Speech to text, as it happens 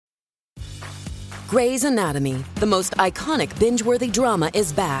Grey's Anatomy, the most iconic binge-worthy drama,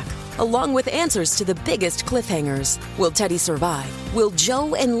 is back, along with answers to the biggest cliffhangers. Will Teddy survive? Will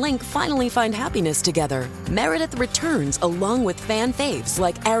Joe and Link finally find happiness together? Meredith returns along with fan faves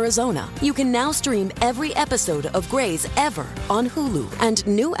like Arizona. You can now stream every episode of Grey's ever on Hulu, and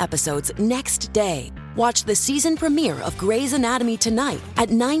new episodes next day. Watch the season premiere of Grey's Anatomy tonight at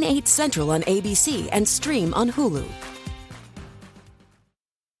 9/8 Central on ABC and stream on Hulu.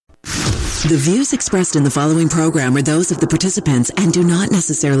 The views expressed in the following program are those of the participants and do not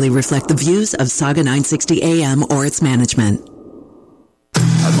necessarily reflect the views of Saga 960 AM or its management.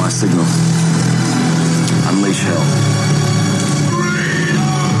 At my signal, unleash hell.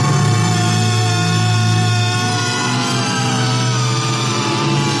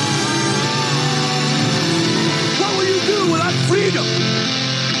 What will you do without freedom?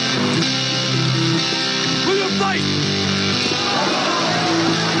 Will you fight?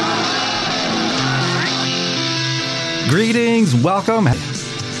 Greetings, welcome.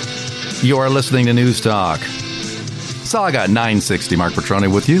 You are listening to News Talk. Saga 960, Marc Patrone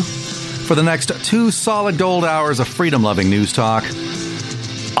with you for the next 2 solid gold hours of freedom-loving news talk.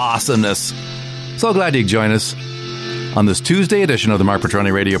 Awesomeness. So glad you could join us on this Tuesday edition of the Marc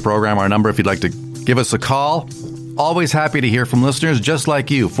Patrone radio program. Our number, if you'd like to give us a call. Always happy to hear from listeners just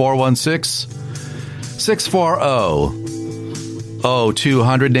like you.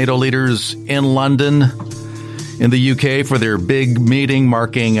 416-640-0200. NATO leaders in London, in the UK, for their big meeting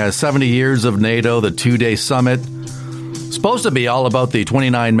marking 70 years of NATO, the 2-day summit. Supposed to be all about the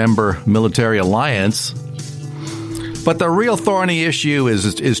 29-member military alliance. But the real thorny issue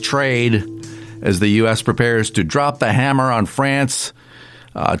is trade, as the U.S. prepares to drop the hammer on France.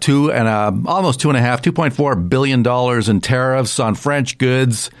 Almost $2.4 billion in tariffs on French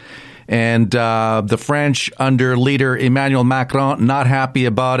goods. And the French, under leader Emmanuel Macron, not happy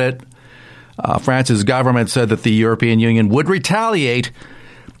about it. France's government said that the European Union would retaliate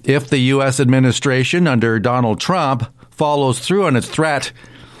if the U.S. administration under Donald Trump follows through on its threat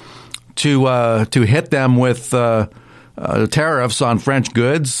to hit them with tariffs on French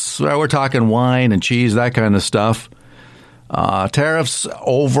goods. We're talking wine and cheese, that kind of stuff. Tariffs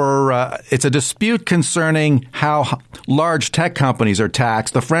over it's a dispute concerning how large tech companies are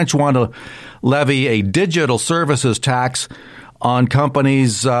taxed. The French want to levy a digital services tax on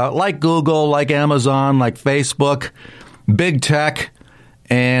companies like Google, like Amazon, like Facebook, big tech.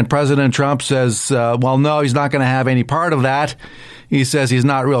 And President Trump says, well, no, he's not going to have any part of that. He says he's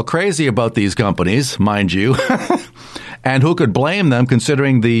not real crazy about these companies, mind you. And who could blame them,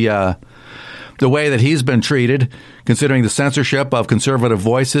 considering the way that he's been treated, considering the censorship of conservative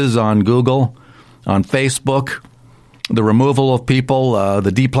voices on Google, on Facebook, the removal of people,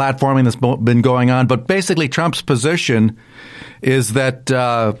 the deplatforming that's been going on. But basically, Trump's position is that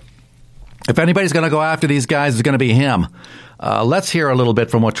if anybody's going to go after these guys, it's going to be him. Let's hear a little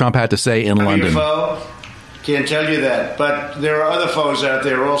bit from what Trump had to say in London. Foe? Can't tell you that. But there are other foes out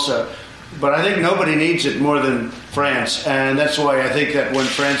there also. But I think nobody needs it more than France. And that's why I think that when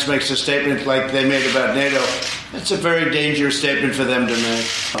France makes a statement like they made about NATO, it's a very dangerous statement for them to make.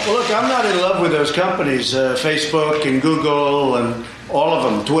 Well, look, I'm not in love with those companies, Facebook and Google and all of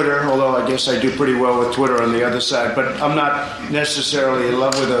them, Twitter, although I guess I do pretty well with Twitter on the other side. But I'm not necessarily in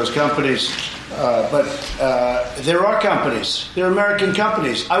love with those companies. But there are companies. They're American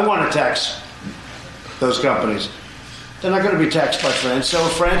companies. I want to tax those companies. They're not going to be taxed by France. So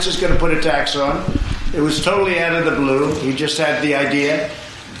France is going to put a tax on. It was totally out of the blue. He just had the idea.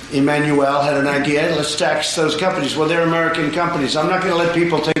 Emmanuel had an idea. Let's tax those companies. Well, they're American companies. I'm not going to let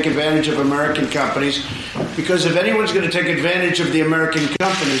people take advantage of American companies, because if anyone's going to take advantage of the American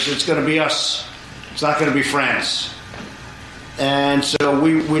companies, it's going to be us. It's not going to be France. And so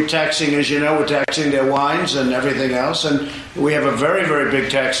we're taxing, as you know, we're taxing their wines and everything else. And we have a very, very big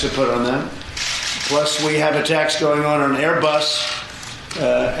tax to put on them. Plus, we have a tax going on Airbus,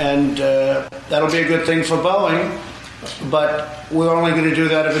 and that'll be a good thing for Boeing. But we're only going to do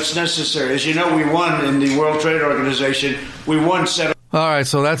that if it's necessary. As you know, we won in the World Trade Organization. We won 7. All right,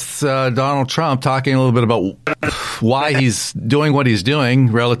 so that's Donald Trump talking a little bit about why he's doing what he's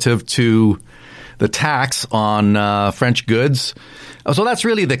doing relative to the tax on French goods. So that's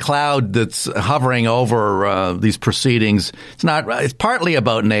really the cloud that's hovering over these proceedings. It's partly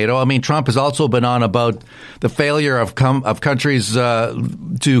about NATO. I mean, Trump has also been on about the failure of countries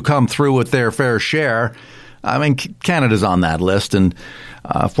to come through with their fair share. I mean, Canada's on that list, and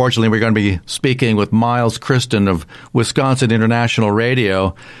fortunately, we're going to be speaking with Miles Kristan of Wisconsin International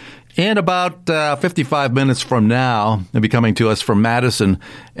Radio in about 55 minutes from now. He'll be coming to us from Madison,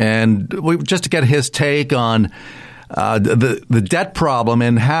 and just to get his take on the debt problem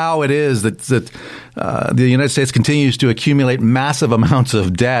and how it is that the United States continues to accumulate massive amounts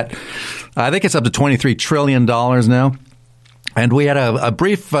of debt. I think it's up to $23 trillion now. And we had a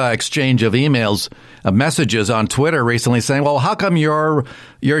brief exchange of emails, messages on Twitter recently saying, well, how come your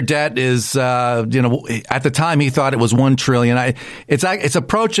debt is, at the time he thought it was $1 trillion. It's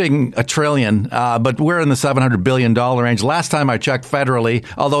approaching $1 trillion, but we're in the $700 billion range. Last time I checked federally,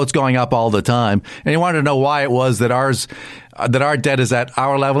 although it's going up all the time. And he wanted to know why it was that our debt is at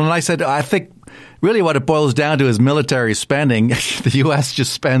our level. And I said, I think really what it boils down to is military spending. The U.S.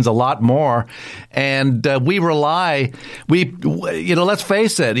 just spends a lot more. And let's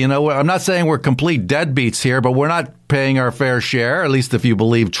face it, I'm not saying we're complete deadbeats here, but we're not paying our fair share, at least if you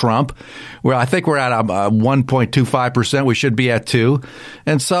believe Trump. I think we're at 1.25%. We should be at 2%.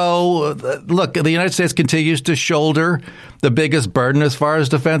 And so, look, the United States continues to shoulder the biggest burden as far as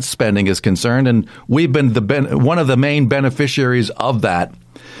defense spending is concerned. And we've been one of the main beneficiaries of that.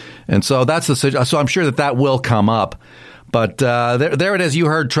 And so so I'm sure that will come up. But there it is. You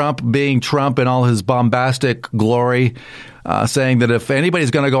heard Trump being Trump in all his bombastic glory, saying that if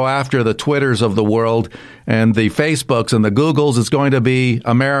anybody's going to go after the Twitters of the world and the Facebooks and the Googles, it's going to be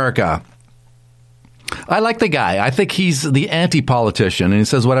America. I like the guy. I think he's the anti-politician, and he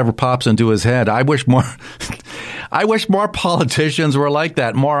says whatever pops into his head. I wish more politicians were like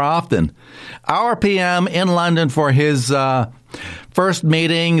that more often. Our PM in London for his first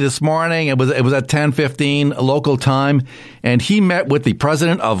meeting this morning. It was at 10:15 local time, and he met with the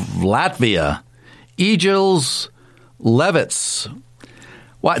president of Latvia, Egils Levits.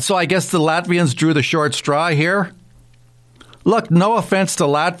 What? So I guess the Latvians drew the short straw here. Look, no offense to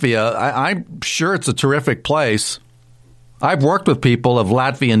Latvia. I'm sure it's a terrific place. I've worked with people of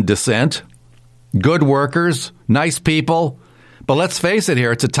Latvian descent, good workers, nice people. But let's face it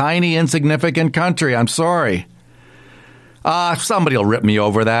here, it's a tiny, insignificant country. I'm sorry. Somebody will rip me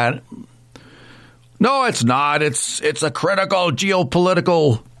over that. No, it's not. It's a critical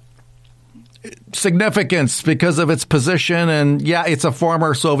geopolitical significance because of its position. And yeah, it's a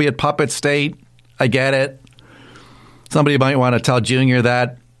former Soviet puppet state. I get it. Somebody might want to tell Junior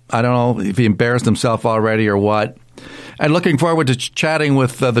that. I don't know if he embarrassed himself already or what. And looking forward to chatting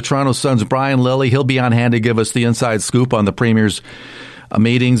with the Toronto Sun's Brian Lilley. He'll be on hand to give us the inside scoop on the Premier's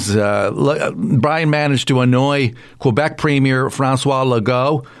meetings. Brian managed to annoy Quebec Premier François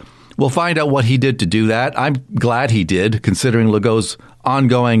Legault. We'll find out what he did to do that. I'm glad he did, considering Legault's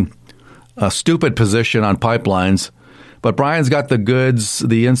ongoing stupid position on pipelines. But Brian's got the goods,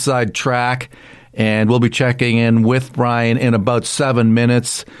 the inside track, and we'll be checking in with Brian in about 7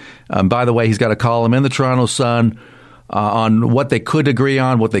 minutes. By the way, he's got a column in the Toronto Sun on what they could agree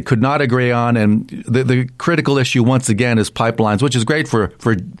on, what they could not agree on. And the critical issue, once again, is pipelines, which is great for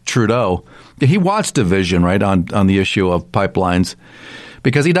Trudeau. He wants division, right, on the issue of pipelines,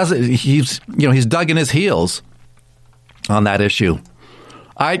 because he's dug in his heels on that issue.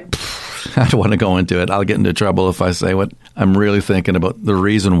 I don't want to go into it. I'll get into trouble if I say what I'm really thinking about the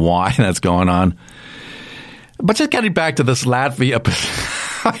reason why that's going on. But just getting back to this Latvia,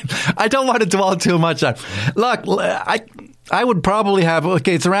 I don't want to dwell too much on. Look, I would probably have,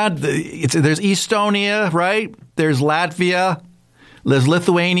 it's around, there's Estonia, right? There's Latvia. There's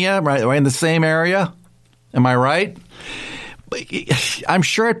Lithuania, right in the same area. Am I right? I'm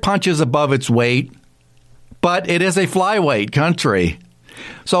sure it punches above its weight, but it is a flyweight country.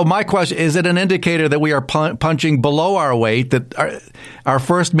 So my question, is it an indicator that we are punching below our weight, that our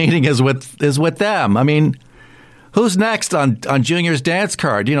first meeting is with them? I mean, who's next on Junior's dance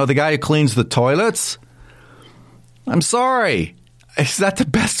card? The guy who cleans the toilets? I'm sorry. Is that the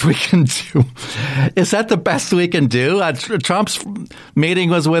best we can do? Is that the best we can do? Trump's meeting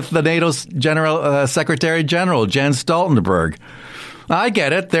was with the NATO's Secretary General, Jens Stoltenberg. I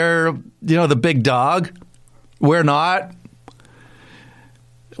get it. They're, the big dog. We're not.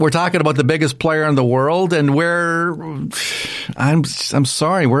 We're talking about the biggest player in the world, and I'm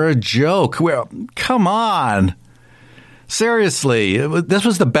sorry, we're a joke. Come on. Seriously, this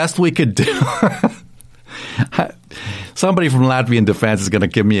was the best we could do. Somebody from Latvian Defense is going to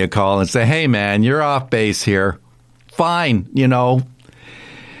give me a call and say, hey, man, you're off base here. Fine,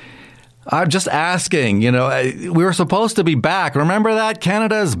 I'm just asking, we were supposed to be back. Remember that?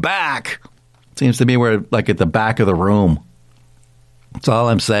 Canada's back. Seems to me we're like at the back of the room. That's all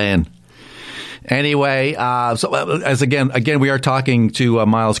I'm saying. Anyway, as again, we are talking to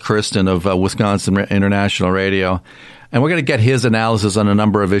Miles Kristan of Wisconsin International Radio, and we're going to get his analysis on a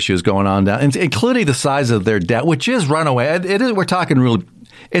number of issues going on down, including the size of their debt, which is runaway. It is. We're talking really.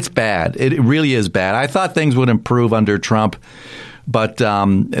 It's bad. It really is bad. I thought things would improve under Trump But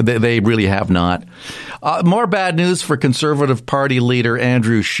they really have not. More bad news for Conservative Party leader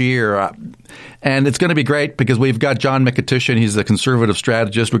Andrew Scheer. And it's going to be great because we've got John Mykytyshyn. He's the Conservative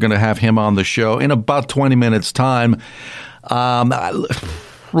strategist. We're going to have him on the show in about 20 minutes' time. Look,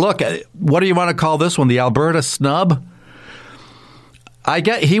 what do you want to call this one? The Alberta snub?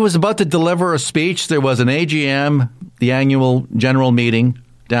 He was about to deliver a speech. There was an AGM, the annual general meeting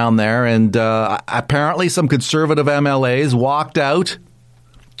down there, and apparently some Conservative MLAs walked out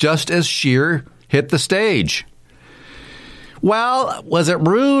just as Scheer hit the stage. Well, was it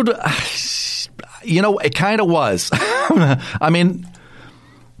rude? It kind of was. I mean,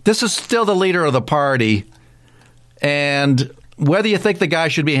 this is still the leader of the party, and whether you think the guy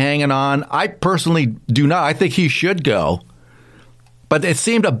should be hanging on, I personally do not. I think he should go. But it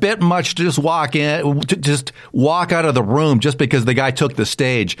seemed a bit much to just walk out of the room just because the guy took the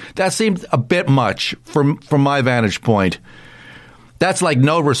stage. That seemed a bit much from my vantage point. That's like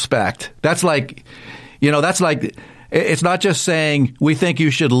no respect. That's like, it's not just saying we think you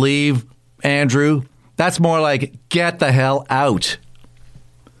should leave, Andrew. That's more like get the hell out.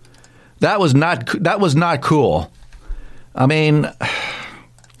 That was not cool. I mean,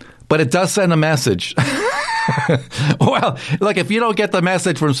 but it does send a message. Well, look, if you don't get the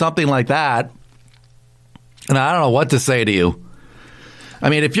message from something like that, and I don't know what to say to you. I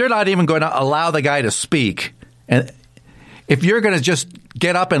mean, if you're not even going to allow the guy to speak, and if you're going to just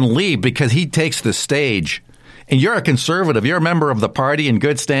get up and leave because he takes the stage, and you're a Conservative, you're a member of the party in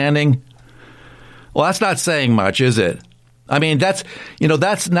good standing, well, that's not saying much, is it? I mean, that's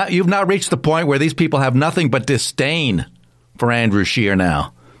not, you've now reached the point where these people have nothing but disdain for Andrew Scheer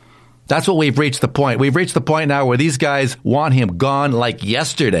now. That's what we've reached the point. We've reached the point now where these guys want him gone like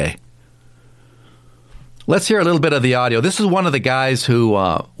yesterday. Let's hear a little bit of the audio. This is one of the guys who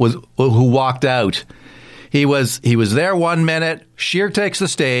walked out. He was there 1 minute. Scheer takes the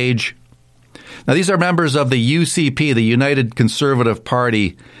stage. Now, these are members of the UCP, the United Conservative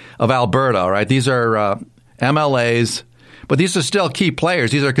Party of Alberta, right? These are MLAs, but these are still key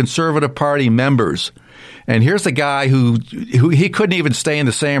players. These are Conservative Party members. And here's the guy who he couldn't even stay in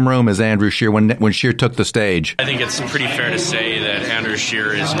the same room as Andrew Scheer when Scheer took the stage. I think it's pretty fair to say that Andrew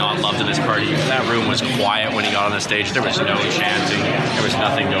Scheer is not loved in this party. That room was quiet when he got on the stage. There was no chanting. There was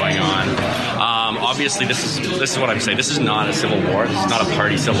nothing going on. Obviously, this is what I'm saying. This is not a civil war. This is not a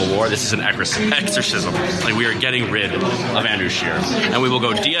party civil war. This is an exorcism. Like, we are getting rid of Andrew Scheer. And we will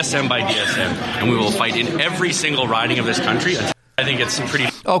go DSM by DSM. And we will fight in every single riding of this country. I think it's pretty...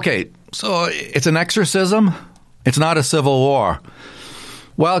 Okay, so it's an exorcism? It's not a civil war.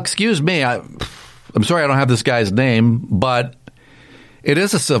 Well, excuse me, I'm sorry I don't have this guy's name, but it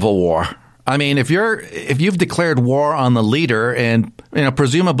is a civil war. I mean, if you've declared war on the leader, and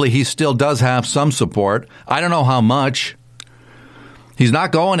presumably he still does have some support, I don't know how much. He's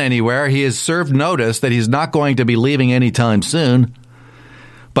not going anywhere. He has served notice that he's not going to be leaving anytime soon.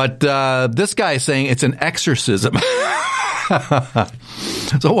 But this guy is saying it's an exorcism.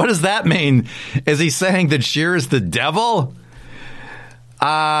 So what does that mean? Is he saying that Scheer is the devil?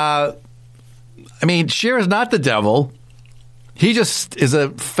 I mean, Scheer is not the devil. He just is a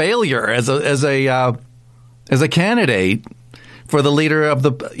failure as a candidate for the leader of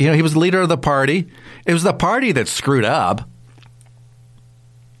the. He was the leader of the party. It was the party that screwed up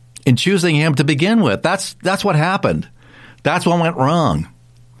in choosing him to begin with. That's what happened. That's what went wrong.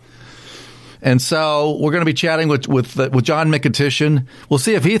 And so we're going to be chatting with John Mykytyshyn. We'll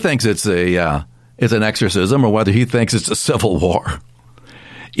see if he thinks it's an exorcism or whether he thinks it's a civil war.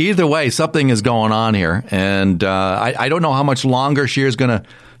 Either way, something is going on here, and I don't know how much longer Scheer's going to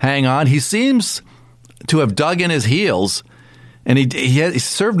hang on. He seems to have dug in his heels, and he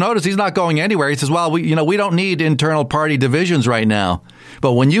served notice. He's not going anywhere. He says, "Well, we don't need internal party divisions right now."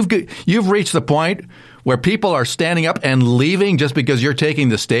 But when you've reached the point where people are standing up and leaving just because you're taking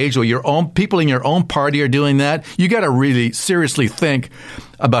the stage, or your own people in your own party are doing that, you got to really seriously think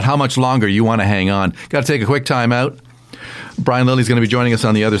about how much longer you want to hang on. Got to take a quick time out. Brian Lilley is going to be joining us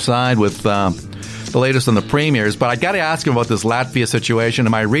on the other side with the latest on the premiers. But I got to ask him about this Latvia situation.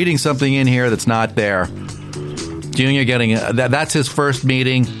 Am I reading something in here that's not there? Junior getting that's his first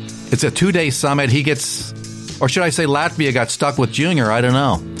meeting. It's a 2-day summit. He gets, or should I say, Latvia got stuck with Junior. I don't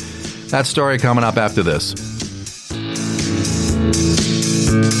know. That story coming up after this.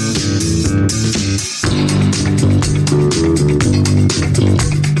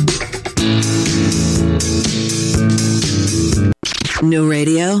 No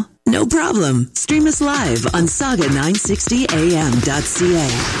radio? No problem. Stream us live on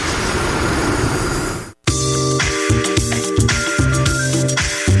saga960am.ca.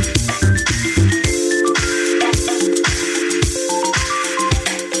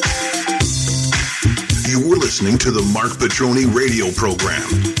 listening to the Marc Patrone radio program.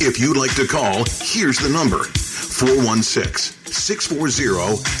 If you'd like to call, here's the number.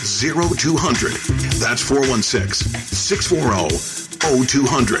 416-640-0200. That's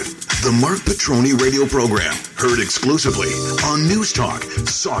 416-640-0200. The Marc Patrone radio program, heard exclusively on News Talk,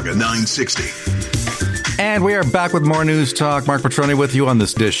 Saga 960. And we are back with more News Talk. Marc Patrone with you on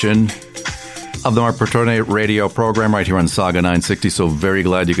this edition of the Marc Patrone radio program right here on Saga 960. So very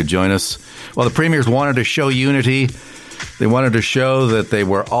glad you could join us. Well, the premiers wanted to show unity. They wanted to show that they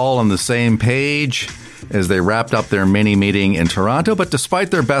were all on the same page as they wrapped up their mini meeting in Toronto. But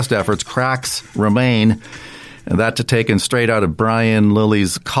despite their best efforts, cracks remain. And that taken straight out of Brian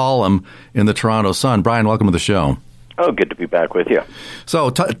Lilley's column in the Toronto Sun. Brian, welcome to the show. Oh, good to be back with you. So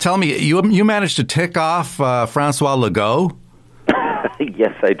tell me, you managed to tick off François Legault?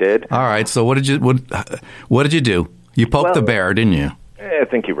 Yes, I did. All right. So what did you do? You poked the bear, didn't you? I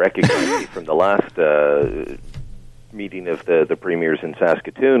think you recognized me from the last meeting of the premiers in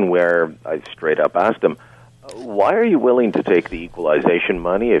Saskatoon, where I straight up asked him, why are you willing to take the equalization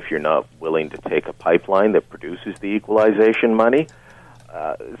money if you're not willing to take a pipeline that produces the equalization money?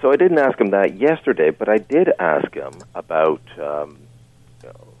 So I didn't ask him that yesterday, but I did ask him about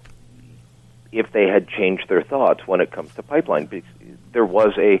if they had changed their thoughts when it comes to pipeline. There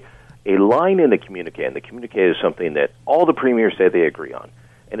was a line in the communique, and the communique is something that all the premiers say they agree on.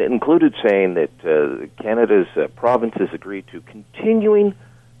 And it included saying that Canada's provinces agree to continuing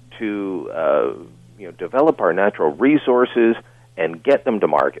to develop our natural resources and get them to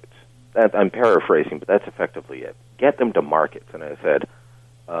markets. I'm paraphrasing, but that's effectively it. Get them to markets. And I said,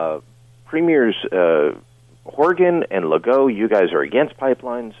 Premiers Horgan and Legault, you guys are against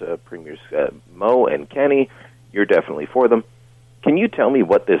pipelines. Premiers Moe and Kenney, you're definitely for them. Can you tell me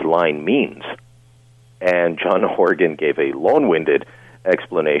what this line means? And John Horgan gave a long-winded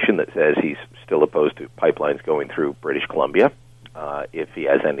explanation that says he's still opposed to pipelines going through British Columbia, if he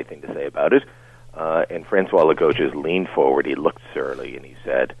has anything to say about it. And François Legault just leaned forward, he looked surly, and he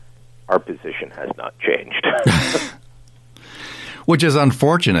said, our position has not changed. Which is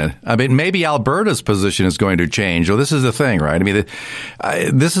unfortunate. I mean, maybe Alberta's position is going to change. Well, this is the thing, right? I mean,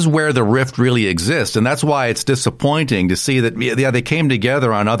 this is where the rift really exists, and that's why it's disappointing to see that, yeah, they came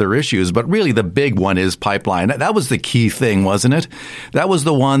together on other issues, but really the big one is pipeline. That was the key thing, wasn't it? That was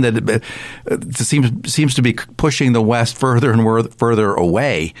the one that seems to be pushing the West further and further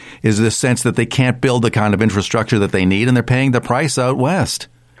away, is this sense that they can't build the kind of infrastructure that they need, and they're paying the price out West.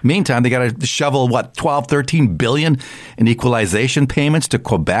 Meantime, they got to shovel, $12-13 billion in equalization payments to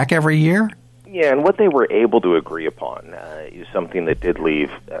Quebec every year? Yeah, and what they were able to agree upon is something that did leave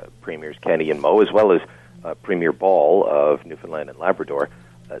Premiers Kenney and Moe, as well as Premier Ball of Newfoundland and Labrador,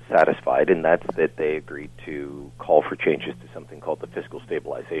 satisfied, and that's that they agreed to call for changes to something called the Fiscal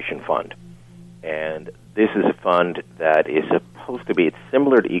Stabilization Fund. And this is a fund that is supposed to be, it's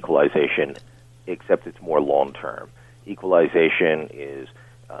similar to equalization, except it's more long-term. Equalization is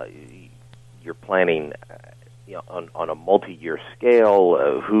you're planning on a multi-year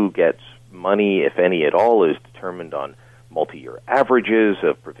scale. Who gets money, if any at all, is determined on multi-year averages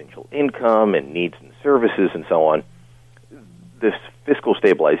of provincial income and needs and services and so on. This fiscal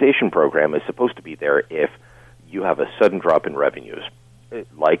stabilization program is supposed to be there if you have a sudden drop in revenues,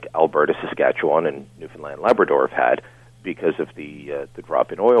 like Alberta, Saskatchewan, and Newfoundland and Labrador have had because of the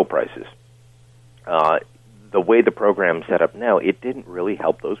drop in oil prices. The way the program's set up now, it didn't really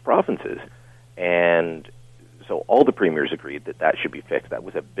help those provinces. And so all the premiers agreed that should be fixed. That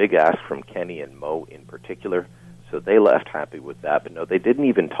was a big ask from Kenney and Moe in particular. So they left happy with that. But no, they didn't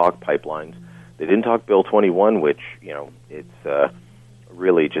even talk pipelines. They didn't talk Bill 21, which, it's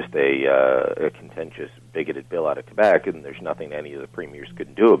really just a contentious, bigoted bill out of Quebec, and there's nothing any of the premiers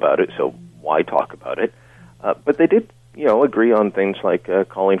could do about it, so why talk about it? But they did, agree on things like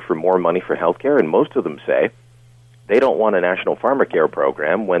calling for more money for health care, and most of them say they don't want a national pharmacare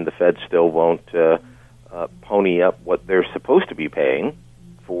program when the feds still won't pony up what they're supposed to be paying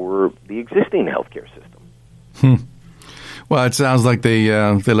for the existing healthcare system. Well, it sounds like they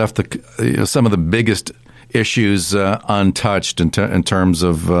left some of the biggest issues untouched in terms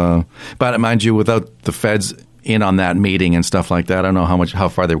of. But mind you, without the feds in on that meeting and stuff like that, I don't know how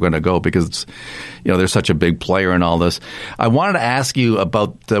far they're going to go because they're such a big player in all this. I wanted to ask you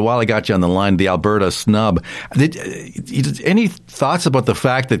about while I got you on the line, the Alberta snub. Any thoughts about the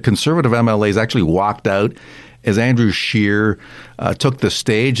fact that Conservative MLAs actually walked out as Andrew Scheer took the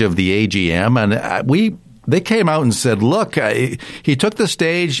stage of the AGM, and we they came out and said, look, he took the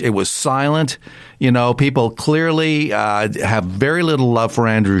stage. It was silent. People clearly have very little love for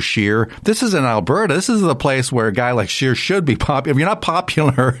Andrew Scheer. This is in Alberta. This is the place where a guy like Scheer should be popular. If you're not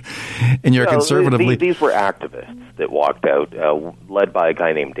popular and you're conservatively... These were activists that walked out, led by a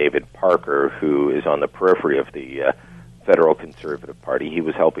guy named David Parker, who is on the periphery of the federal Conservative Party. He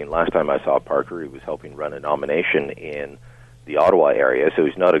was helping, last time I saw Parker, he was helping run a nomination in the Ottawa area, so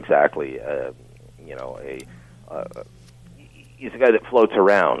he's not exactly... he's a guy that floats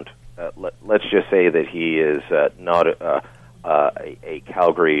around. Let's just say that he is not a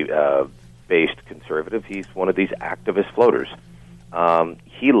Calgary-based conservative. He's one of these activist floaters.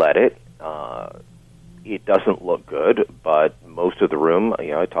 He led it. It doesn't look good, but most of the room,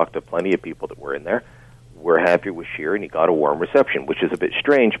 I talked to plenty of people that were in there, were happy with Scheer, and he got a warm reception, which is a bit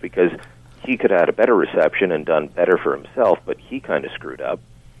strange because he could have had a better reception and done better for himself, but he kind of screwed up.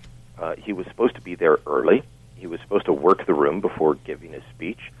 He was supposed to be there early. He was supposed to work the room before giving his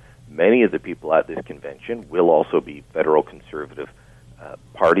speech. Many of the people at this convention will also be federal Conservative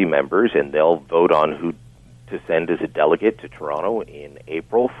Party members, and they'll vote on who to send as a delegate to Toronto in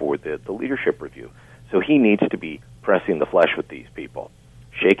April for the leadership review. So he needs to be pressing the flesh with these people,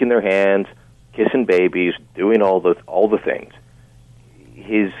 shaking their hands, kissing babies, doing all the things.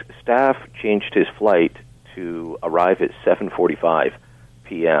 His staff changed his flight to arrive at 7:45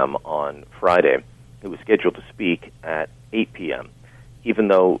 p.m. on Friday. It was scheduled to speak at 8 p.m. Even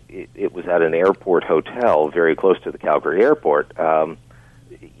though it was at an airport hotel very close to the Calgary airport,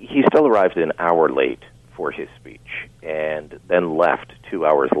 he still arrived an hour late for his speech and then left 2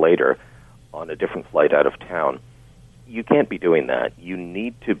 hours later on a different flight out of town. You can't be doing that. You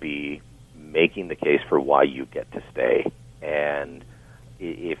need to be making the case for why you get to stay. And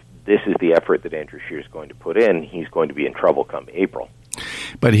if this is the effort that Andrew Scheer is going to put in, he's going to be in trouble come April.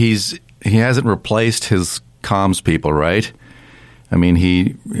 But he hasn't replaced his comms people, right? I mean,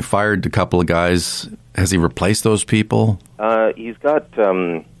 he fired a couple of guys. Has he replaced those people? He's got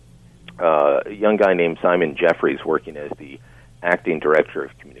a young guy named Simon Jeffries working as the acting director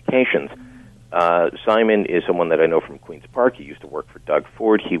of communications. Simon is someone that I know from Queen's Park. He used to work for Doug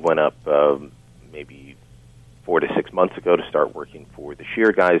Ford. He went up maybe 4 to 6 months ago to start working for the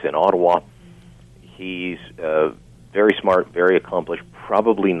Scheer guys in Ottawa. He's very smart, very accomplished,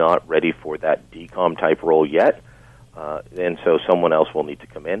 probably not ready for that DCOM type role yet, and so someone else will need to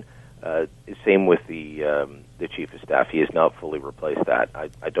come in. Same with the chief of staff. He has not fully replaced that.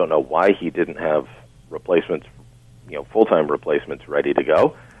 I don't know why he didn't have replacements, full-time replacements ready to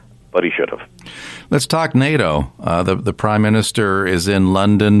go, but he should have. Let's talk NATO. The Prime Minister is in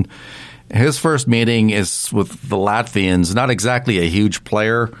London. His first meeting is with the Latvians, not exactly a huge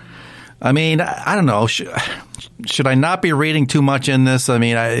player. I mean, I don't know. Should I not be reading too much in this? I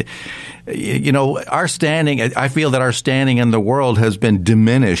mean, our standing, I feel that our standing in the world has been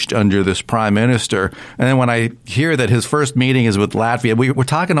diminished under this prime minister. And then when I hear that his first meeting is with Latvia, we're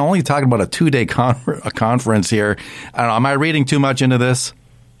only talking about a 2-day conference here. I don't know. Am I reading too much into this?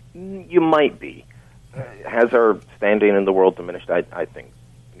 You might be. Has our standing in the world diminished? I think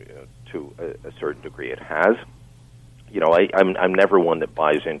to a certain degree it has. I'm never one that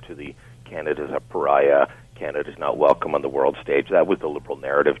buys into the Canada's a pariah, Canada's not welcome on the world stage. That was the Liberal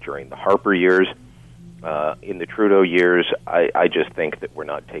narrative during the Harper years. In the Trudeau years, I just think that we're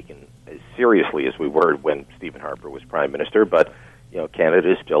not taken as seriously as we were when Stephen Harper was Prime Minister, but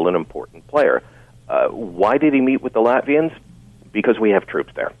Canada is still an important player. Why did he meet with the Latvians? Because we have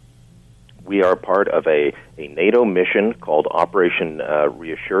troops there. We are part of a NATO mission called Operation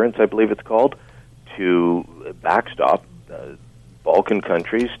Reassurance, I believe it's called, to backstop Balkan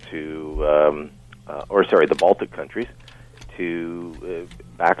countries the Baltic countries to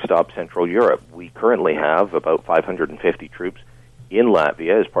backstop Central Europe. We currently have about 550 troops in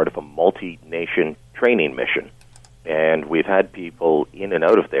Latvia as part of a multi-nation training mission, and we've had people in and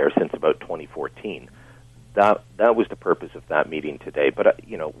out of there since about 2014. That was the purpose of that meeting today. But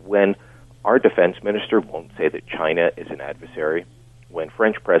when our defense minister won't say that China is an adversary, when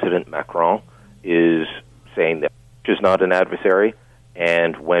French President Macron is saying that Russia is not an adversary,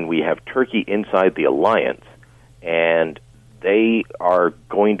 and when we have Turkey inside the alliance and they are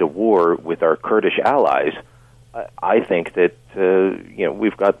going to war with our Kurdish allies, I think that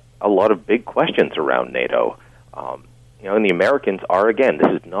we've got a lot of big questions around NATO. And the Americans are, again,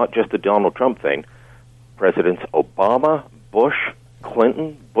 this is not just the Donald Trump thing. Presidents Obama, Bush,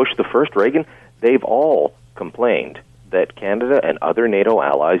 Clinton, Bush the First, Reagan, they've all complained that Canada and other NATO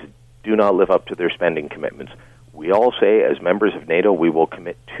allies do not live up to their spending commitments. We all say, as members of NATO, we will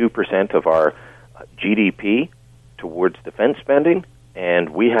commit 2% of our GDP towards defense spending, and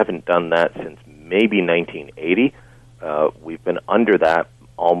we haven't done that since maybe 1980. We've been under that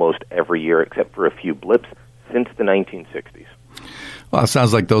almost every year except for a few blips since the 1960s. Well, it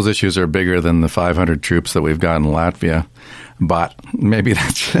sounds like those issues are bigger than the 500 troops that we've got in Latvia. But maybe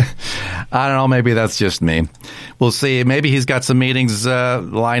that's, I don't know, maybe that's just me. We'll see. Maybe he's got some meetings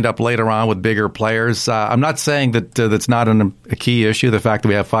lined up later on with bigger players. I'm not saying that that's not a key issue, the fact that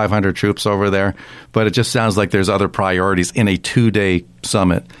we have 500 troops over there, but it just sounds like there's other priorities in a 2-day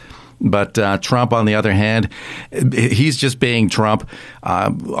summit. But Trump, on the other hand, he's just being Trump,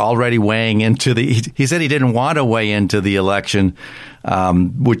 already weighing into he said he didn't want to weigh into the election,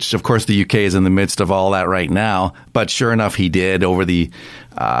 which, of course, the UK is in the midst of all that right now. But sure enough, he did over he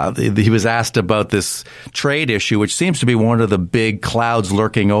was asked about this trade issue, which seems to be one of the big clouds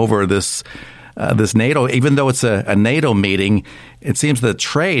lurking over this NATO. Even though it's a NATO meeting, it seems that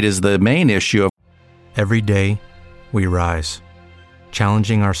trade is the main issue. Every day, we rise,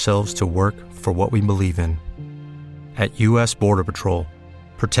 challenging ourselves to work for what we believe in. At U.S. Border Patrol,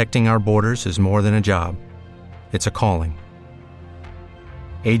 protecting our borders is more than a job. It's a calling.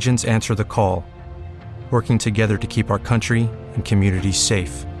 Agents answer the call, working together to keep our country and communities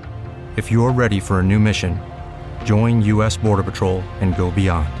safe. If you're ready for a new mission, join U.S. Border Patrol and go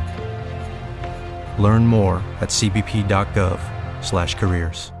beyond. Learn more at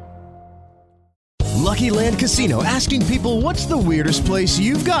cbp.gov/careers. Lucky Land Casino, asking people, what's the weirdest place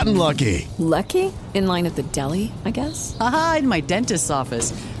you've gotten lucky? Lucky? In line at the deli, I guess? Aha, in my dentist's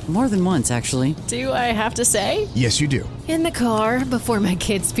office. More than once, actually. Do I have to say? Yes, you do. In the car before my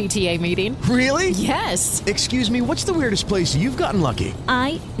kids' PTA meeting. Really? Yes. Excuse me, what's the weirdest place you've gotten lucky?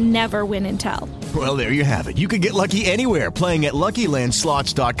 I never win and tell. Well, there you have it. You can get lucky anywhere, playing at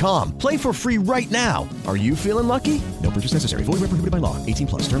LuckyLandSlots.com. Play for free right now. Are you feeling lucky? No purchase necessary. Void where prohibited by law.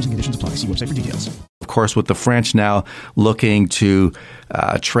 18+. Terms and conditions apply. See website for details. Of course, with the French now looking to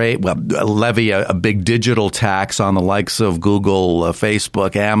levy a big digital tax on the likes of Google,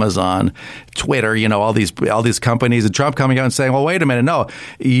 Facebook, Amazon, Twitter, all these companies, and Trump coming out and saying, well, wait a minute, no,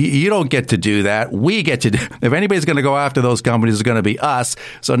 you don't get to do that. We get to do. If anybody's going to go after those companies, it's going to be us.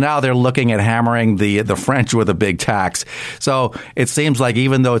 So now they're looking at hammering the French with a big tax. So it seems like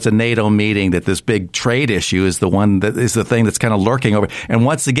even though it's a NATO meeting, that this big trade issue is the one that is the thing that's kind of lurking over. And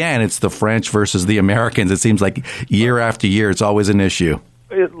once again, it's the French versus the Americans. It seems like year after year, it's always an issue.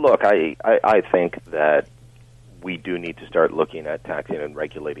 Look, I think that we do need to start looking at taxing and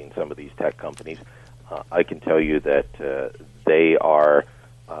regulating some of these tech companies. I can tell you that they are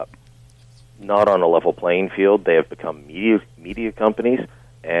not on a level playing field. They have become media companies,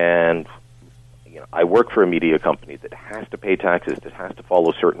 and I work for a media company that has to pay taxes, that has to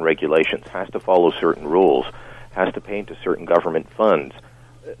follow certain regulations, has to follow certain rules, has to pay into certain government funds.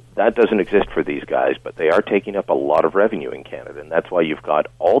 That doesn't exist for these guys, but they are taking up a lot of revenue in Canada, and that's why you've got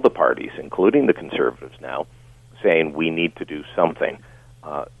all the parties, including the Conservatives now, saying we need to do something.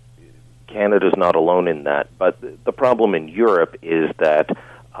 Canada's not alone in that, but the problem in Europe is that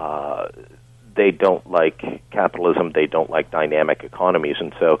they don't like capitalism, they don't like dynamic economies,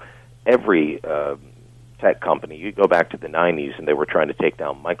 and so every tech company, you go back to the 90s and they were trying to take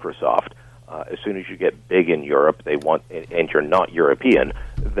down Microsoft. As soon as you get big in Europe, and you're not European,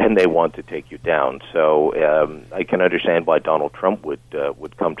 then they want to take you down. So I can understand why Donald Trump would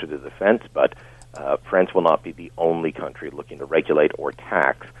come to the defense, but France will not be the only country looking to regulate or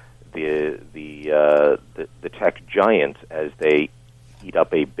tax the tech giants as they eat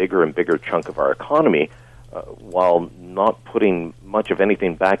up a bigger and bigger chunk of our economy, while not putting much of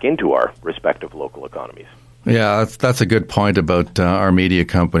anything back into our respective local economies. Yeah, that's a good point about our media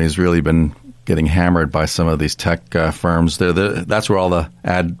companies really been getting hammered by some of these tech firms. That's where all the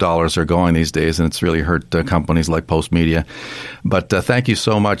ad dollars are going these days, and it's really hurt companies like Postmedia. But thank you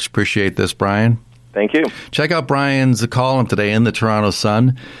so much. Appreciate this, Brian. Thank you. Check out Brian's column today in the Toronto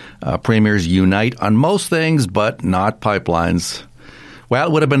Sun. Premiers unite on most things, but not pipelines. Well,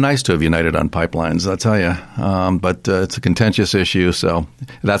 it would have been nice to have united on pipelines, I'll tell you. But it's a contentious issue, so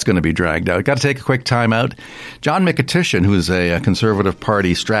that's going to be dragged out. Got to take a quick time out. John Mykytyshyn, who's a Conservative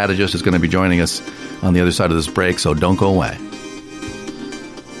Party strategist, is going to be joining us on the other side of this break, so don't go away.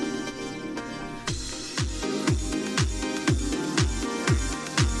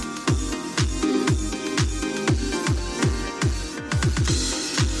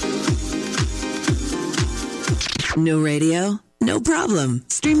 No radio? No problem.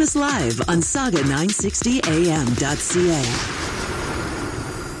 Stream us live on saga960am.ca.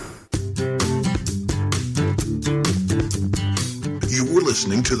 You were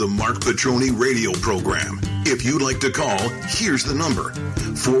listening to the Marc Patrone radio program. If you'd like to call, here's the number.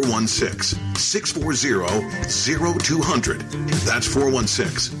 416-640-0200. That's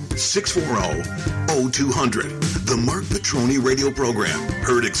 416-640-0200. The Marc Patrone radio program,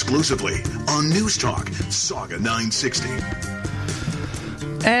 heard exclusively on News Talk, Saga 960.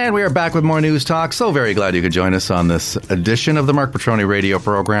 And we are back with more News Talk. So very glad you could join us on this edition of the Marc Patrone radio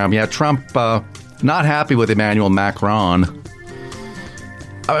program. Yeah, Trump not happy with Emmanuel Macron.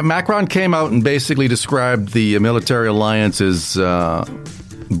 Macron came out and basically described the military alliance as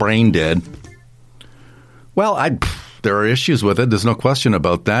brain dead. Well, there are issues with it. There's no question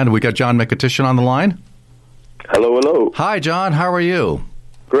about that. We got John Mykytyshyn on the line. Hello. Hi, John. How are you?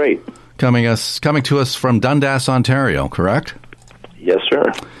 Great. Coming to us from Dundas, Ontario, correct? Yes,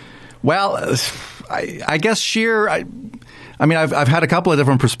 sir. Well, I guess Scheer. I've had a couple of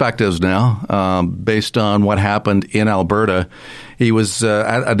different perspectives now based on what happened in Alberta. He was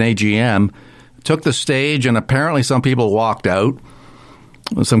at an AGM, took the stage, and apparently some people walked out.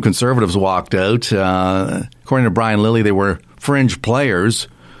 Some conservatives walked out. According to Brian Lilley, they were fringe players.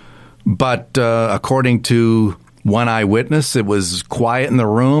 But according to one eyewitness, it was quiet in the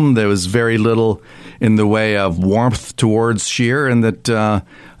room. There was very little in the way of warmth towards Scheer, and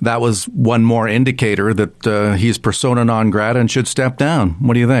that was one more indicator that he's persona non grata and should step down.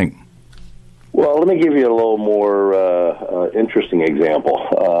 What do you think? Well, let me give you a little more interesting example.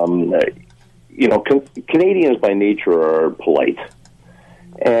 Canadians by nature are polite.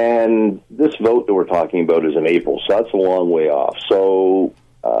 And this vote that we're talking about is in April, so that's a long way off. So,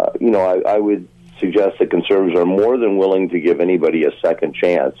 I would suggest that Conservatives are more than willing to give anybody a second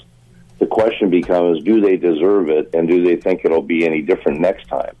chance. The question becomes, do they deserve it, and do they think it'll be any different next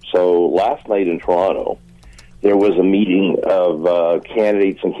time? So last night in Toronto, there was a meeting of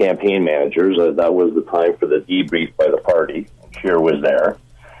candidates and campaign managers. That was the time for the debrief by the party. Scheer was there.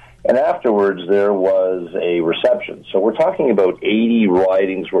 And afterwards, there was a reception. So we're talking about 80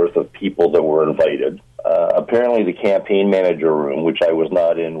 ridings worth of people that were invited. Apparently, the campaign manager room, which I was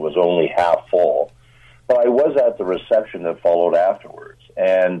not in, was only half full. But I was at the reception that followed afterwards.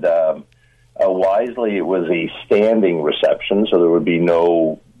 And wisely, it was a standing reception, so there would be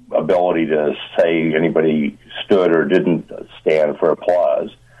no ability to say anybody stood or didn't stand for applause.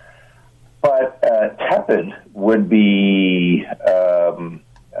 But tepid would be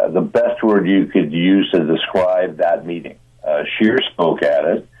the best word you could use to describe that meeting. Scheer spoke at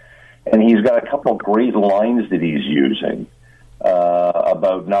it, and he's got a couple great lines that he's using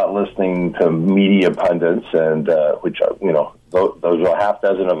about not listening to media pundits, and which, those are a half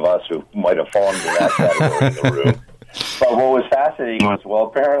dozen of us who might have fallen into that category in the room. But what was fascinating was, well,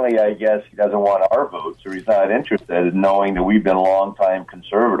 apparently, I guess he doesn't want our votes, or he's not interested in knowing that we've been longtime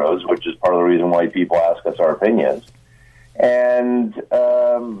conservatives, which is part of the reason why people ask us our opinions. And,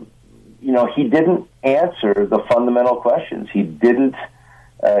 he didn't answer the fundamental questions. He didn't.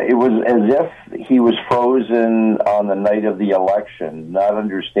 It was as if he was frozen on the night of the election, not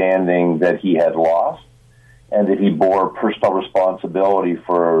understanding that he had lost and that he bore personal responsibility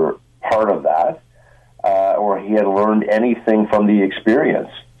for part of that, or he had learned anything from the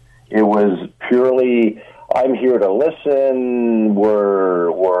experience. It was purely, I'm here to listen, we're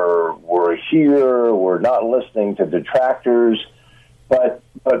here, we're not listening to detractors. But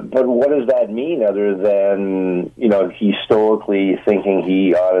what does that mean other than, he's stoically thinking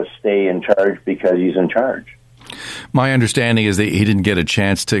he ought to stay in charge because he's in charge? My understanding is that he didn't get a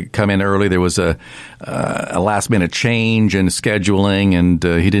chance to come in early. There was a last-minute change in scheduling, and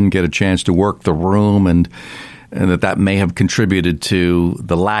he didn't get a chance to work the room, and that may have contributed to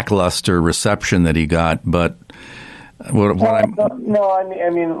the lackluster reception that he got. But look, the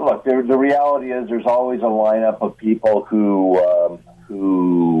reality is there's always a lineup of people who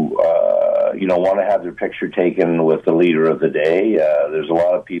want to have their picture taken with the leader of the day. There's a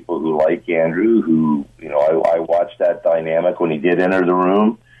lot of people who like Andrew, who, I watched that dynamic when he did enter the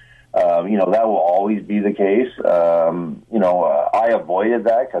room. That will always be the case. I avoided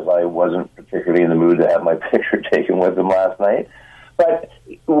that because I wasn't particularly in the mood to have my picture taken with him last night. But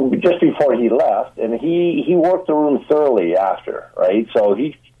just before he left, and he worked the room thoroughly after, right? So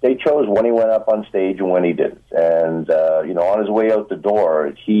they chose when he went up on stage and when he didn't. And, on his way out the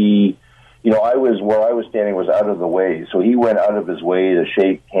door, where I was standing was out of the way. So he went out of his way to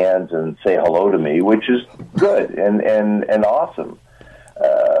shake hands and say hello to me, which is good and awesome.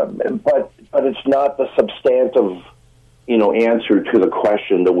 But it's not the substantive, answer to the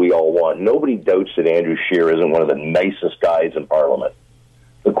question that we all want. Nobody doubts that Andrew Scheer isn't one of the nicest guys in Parliament.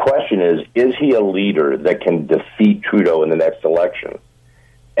 The question is he a leader that can defeat Trudeau in the next election?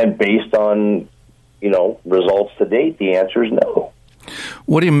 And based on, results to date, the answer is no.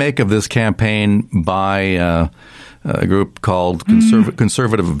 What do you make of this campaign by a group called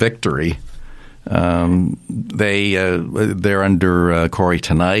Conservative Victory? They're under Corey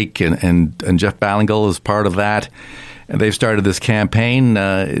Tenike and Jeff Ballingall is part of that. And they've started this campaign.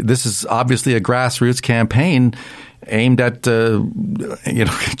 This is obviously a grassroots campaign aimed at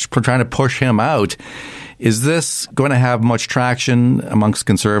trying to push him out. Is this going to have much traction amongst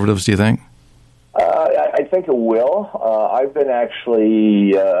conservatives, do you think? I think it will. I've been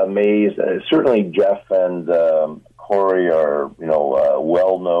actually amazed. Certainly Jeff and Corey are,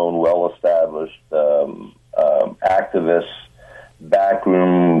 well-known, well-established activists,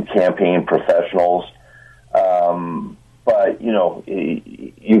 backroom campaign professionals. But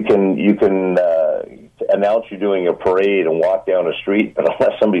you can announce you're doing a parade and walk down a street, but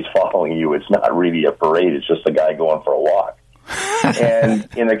unless somebody's following you, it's not really a parade. It's just a guy going for a walk. And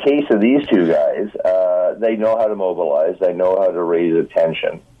in the case of these two guys, they know how to mobilize. They know how to raise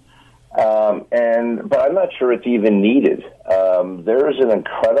attention. But I'm not sure it's even needed. There's an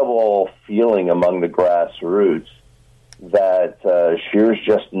incredible feeling among the grassroots that Scheer's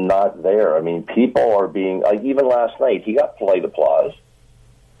just not there. I mean, people are being, like even last night, he got polite applause.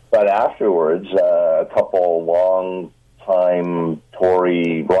 But afterwards, a couple long-time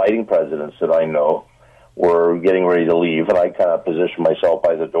Tory riding presidents that I know were getting ready to leave, and I kind of positioned myself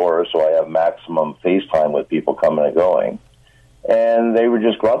by the door so I have maximum face time with people coming and going. And they were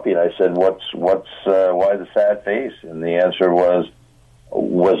just grumpy, and I said, why the sad face? And the answer was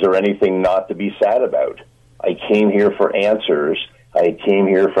there anything not to be sad about? I came here for answers. I came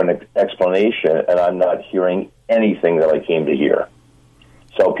here for an explanation, and I'm not hearing anything that I came to hear.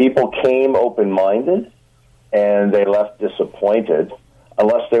 So people came open-minded, and they left disappointed,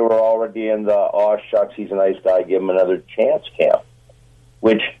 unless they were already in the, oh, shucks, he's a nice guy, give him another chance camp.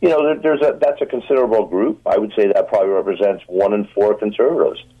 Which, that's a considerable group. I would say that probably represents 1 in 4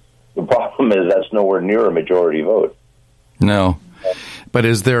 conservatives. The problem is that's nowhere near a majority vote. No. But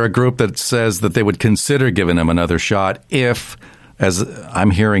is there a group that says that they would consider giving him another shot if, as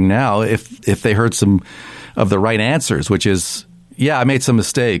I'm hearing now, if they heard some of the right answers, which is, yeah, I made some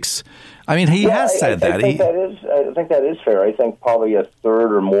mistakes. I mean, he has said that. I think that is fair. I think probably a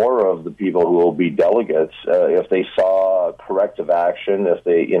third or more of the people who will be delegates, if they saw corrective action, if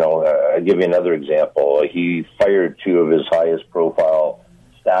they, I'll give you another example. He fired 2 of his highest profile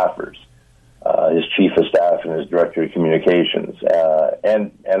staffers, his chief of staff and his director of communications,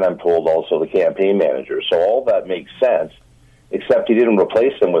 and I'm told also the campaign manager. So all that makes sense, except he didn't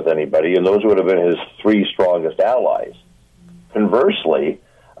replace them with anybody, and those would have been his 3 strongest allies. Conversely,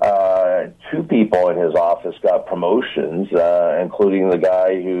 2 people in his office got promotions, including the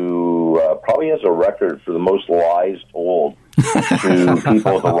guy who probably has a record for the most lies told to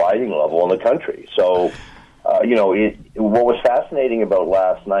people at the riding level in the country. So, what was fascinating about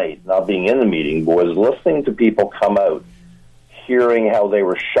last night, not being in the meeting, was listening to people come out, hearing how they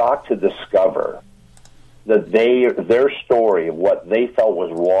were shocked to discover that their story of what they felt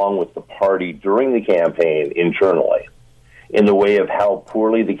was wrong with the party during the campaign internally, in the way of how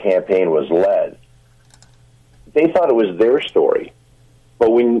poorly the campaign was led. They thought it was their story.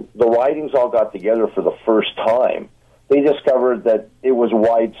 But when the ridings all got together for the first time, they discovered that it was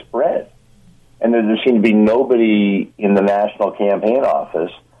widespread. And there seemed to be nobody in the national campaign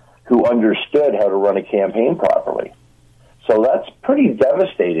office who understood how to run a campaign properly. So that's pretty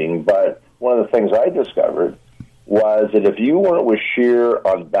devastating. But one of the things I discovered was that if you weren't with Scheer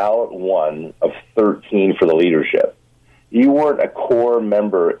on ballot 1 of 13 for the leadership, you weren't a core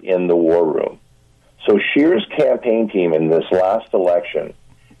member in the war room. So Scheer's campaign team in this last election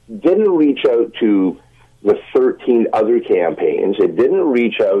didn't reach out to the 13 other campaigns. It didn't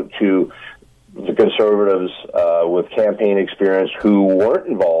reach out to the conservatives with campaign experience who weren't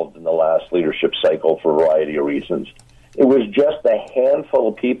involved in the last leadership cycle for a variety of reasons. It was just a handful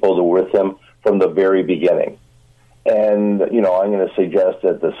of people that were with him from the very beginning. And, I'm going to suggest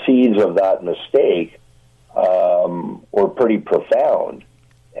that the seeds of that mistake were pretty profound.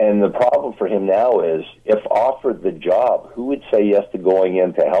 And the problem for him now is, if offered the job, who would say yes to going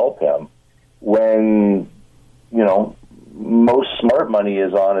in to help him when, most smart money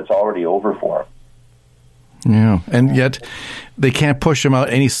is on, it's already over for him. Yeah, and yet they can't push him out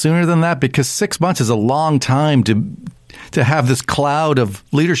any sooner than that, because 6 months is a long time to have this cloud of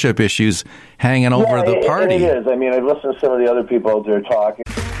leadership issues hanging over the party. It is. I mean, I've listened to some of the other people out there talking.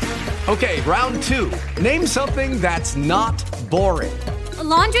 Okay, round 2. Name something that's not boring. A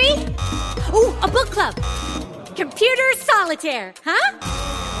laundry? Ooh, a book club. Computer solitaire, huh?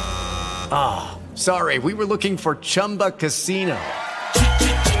 Ah, sorry, we were looking for Chumba Casino.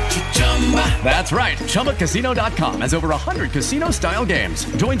 That's right. ChumbaCasino.com has over 100 casino-style games.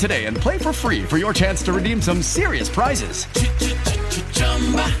 Join today and play for free for your chance to redeem some serious prizes.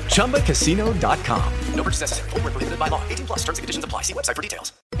 ChumbaCasino.com. No purchase necessary. Void where prohibited by law. 18+ terms and conditions apply. See website for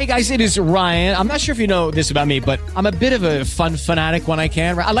details. Hey guys, it is Ryan. I'm not sure if you know this about me, but I'm a bit of a fun fanatic when I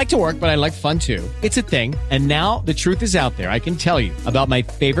can. I like to work, but I like fun too. It's a thing. And now the truth is out there. I can tell you about my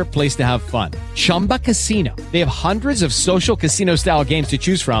favorite place to have fun. Chumba Casino. They have hundreds of social casino style games to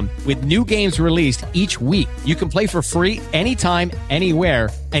choose from with new games released each week. You can play for free anytime, anywhere.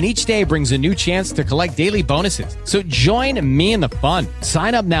 And each day brings a new chance to collect daily bonuses. So join me in the fun.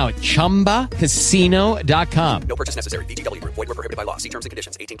 Sign up now at ChumbaCasino.com. No purchase necessary. VGW Group. Void where prohibited by law. See terms and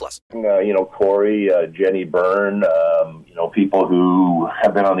conditions. 18+. Corey, Jenny Byrne, people who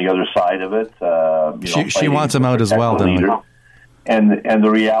have been on the other side of it. She wants him out as well, doesn't she? And the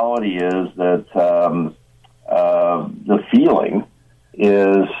reality is that the feeling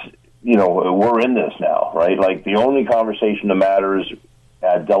is, we're in this now, right? Like the only conversation that matters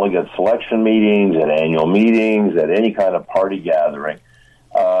at delegate selection meetings, at annual meetings, at any kind of party gathering,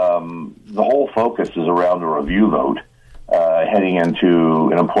 the whole focus is around the review vote heading into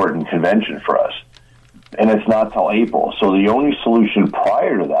an important convention for us. And it's not till April. So the only solution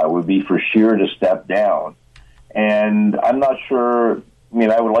prior to that would be for Scheer to step down. And I'm not sure,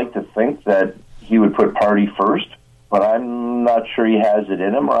 I would like to think that he would put party first, but I'm not sure he has it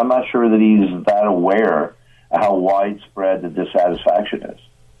in him, or I'm not sure that he's that aware of how widespread the dissatisfaction is.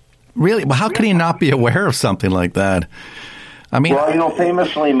 Really? Well, how can he not be aware of something like that?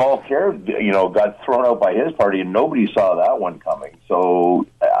 Famously, Mulcair, got thrown out by his party, and nobody saw that one coming. So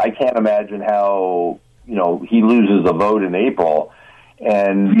I can't imagine how, he loses the vote in April,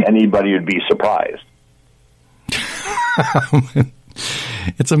 and anybody would be surprised.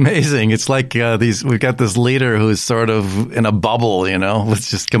 It's amazing. It's like we've got this leader who's sort of in a bubble, it's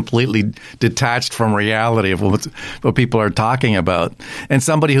just completely detached from reality of what people are talking about. And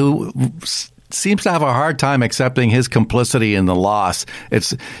somebody who seems to have a hard time accepting his complicity in the loss.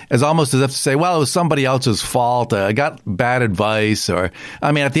 It's almost as if to say, well, it was somebody else's fault. I got bad advice. At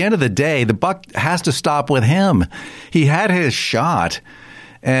the end of the day, the buck has to stop with him. He had his shot.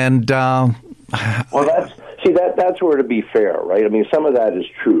 And that's where, to be fair, right? Some of that is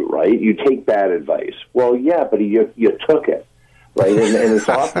true, right? You take bad advice. Well, yeah, but you took it, right? And it's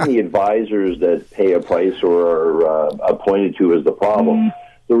often the advisors that pay a price or are appointed to as the problem.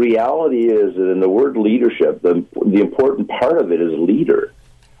 The reality is that in the word leadership, the important part of it is leader,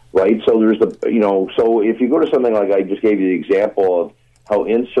 right? So there's so if you go to something like I just gave you the example of how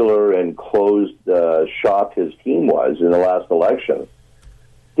insular and closed shop his team was in the last election,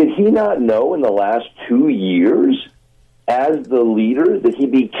 did he not know in the last 2 years as the leader that he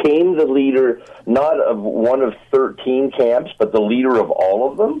became the leader not of one of 13 camps, but the leader of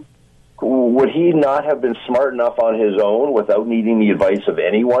all of them? Would he not have been smart enough on his own without needing the advice of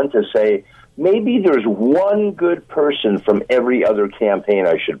anyone to say, maybe there's one good person from every other campaign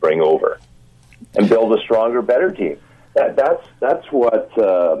I should bring over and build a stronger, better team? That's what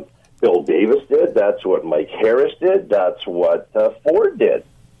Bill Davis did. That's what Mike Harris did. That's what Ford did.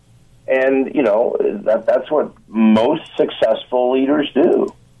 And, that's what most successful leaders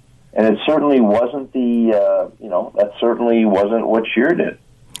do. And it certainly wasn't that certainly wasn't what Scheer did.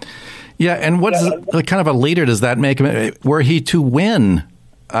 Yeah, and what kind of a leader does that make him? Were he to win,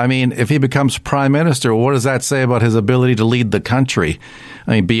 if he becomes prime minister, what does that say about his ability to lead the country?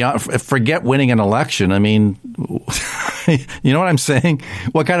 Beyond forget winning an election. You know what I'm saying?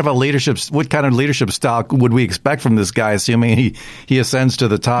 What kind of leadership style would we expect from this guy, assuming he ascends to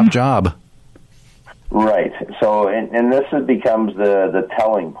the top job? Right. So, and this becomes the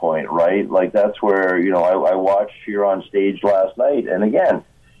telling point, right? Like that's where I watched Scheer on stage last night, and again,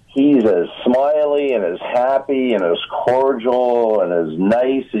 he's as smiley and as happy and as cordial and as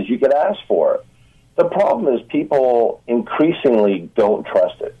nice as you could ask for. The problem is people increasingly don't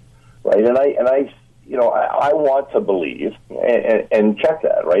trust it, right? And I want to believe, and check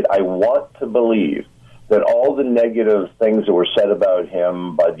that, right? I want to believe that all the negative things that were said about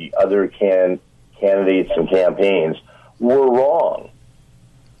him by the other candidates and campaigns were wrong.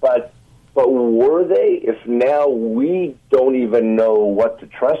 But were they? If now we don't even know what to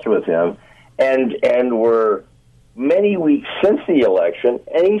trust with him, and we're many weeks since the election,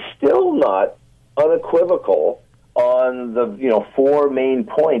 and he's still not unequivocal on the 4 main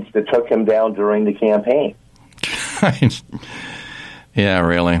points that took him down during the campaign. Yeah,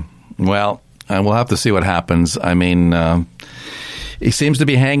 really. Well, we'll have to see what happens. He seems to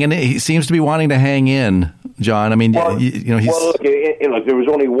be hanging. He seems to be wanting to hang in, John. He's. Well, look, there was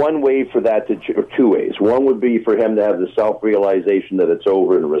only one way for that or 2 ways. One would be for him to have the self-realization that it's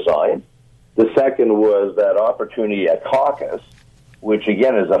over and resign, The second was that opportunity at caucus, which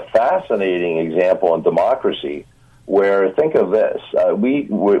again is a fascinating example in democracy, where, think of this,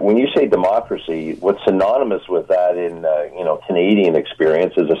 when you say democracy, what's synonymous with that in Canadian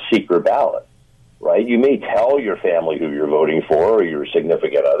experience is a secret ballot, right? You may tell your family who you're voting for or your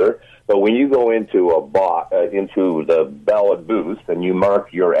significant other, but when you go into into the ballot booth and you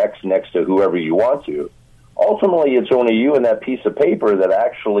mark your X next to whoever you want to, ultimately it's only you and that piece of paper that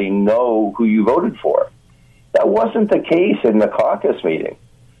actually know who you voted for. That wasn't the case in the caucus meeting.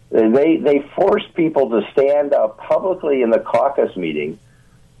 They forced people to stand up publicly in the caucus meeting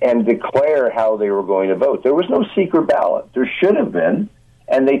and declare how they were going to vote. There was no secret ballot. There should have been,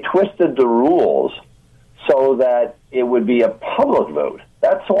 and they twisted the rules so that it would be a public vote.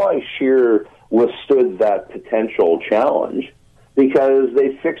 That's why Scheer withstood that potential challenge, because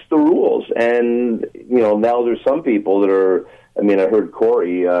they fixed the rules. And, now there's some people that are, I heard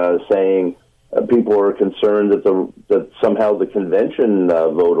Corey saying people are concerned that somehow the convention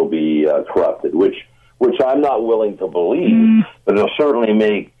vote will be corrupted, which I'm not willing to believe, but it'll certainly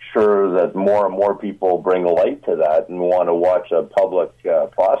make sure that more and more people bring light to that and want to watch a public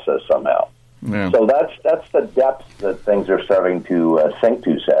process somehow. Yeah. So that's the depth that things are starting to sink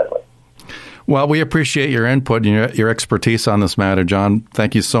to, sadly. Well, we appreciate your input and your expertise on this matter, John.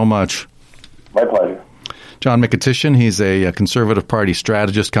 Thank you so much. My pleasure. John Mykytyshyn, he's a Conservative Party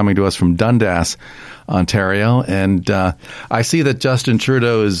strategist coming to us from Dundas, Ontario. And I see that Justin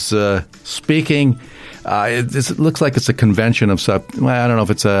Trudeau is speaking. It looks like it's a convention of some. Well, I don't know if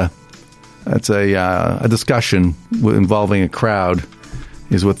it's a discussion involving a crowd.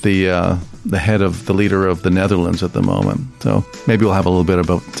 He's with the head of the leader of the Netherlands at the moment. So maybe we'll have a little bit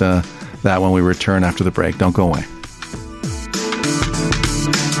about that when we return after the break. Don't go away.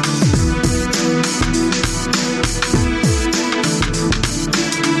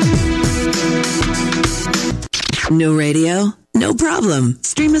 No radio? No problem.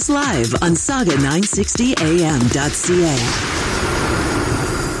 Stream us live on saga960am.ca.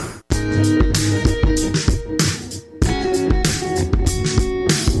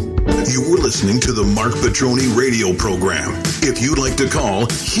 You're listening to the Marc Patrone radio program. If you'd like to call,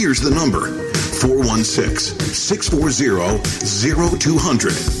 here's the number.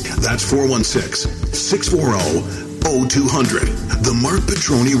 416-640-0200. That's 416-640-0200. The Marc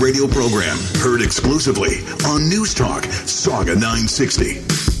Patrone radio program, heard exclusively on News Talk, Saga 960.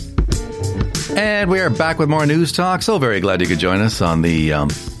 And we are back with more News Talk. So very glad you could join us on the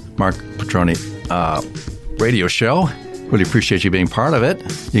Marc Patrone radio show. Really appreciate you being part of it.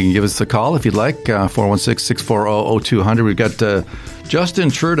 You can give us a call if you'd like, 416-640-0200. We've got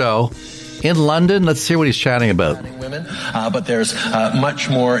Justin Trudeau in London. Let's hear what he's chatting about. Women, but there's much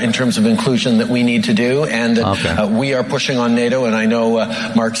more in terms of inclusion that we need to do, and we are pushing on NATO, and I know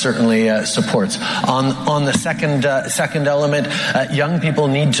Mark certainly supports. On the second element, young people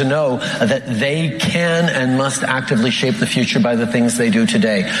need to know that they can and must actively shape the future by the things they do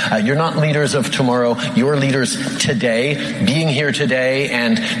today. You're not leaders of tomorrow, you're leaders today, being here today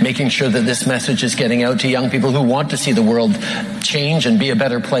and making sure that this message is getting out to young people who want to see the world change and be a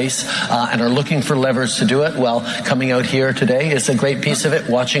better place, and are looking for levers to do it. Well, coming out here today is a great piece of it.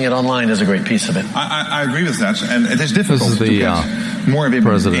 Watching it online is a great piece of it. I agree with that, and it is difficult to get more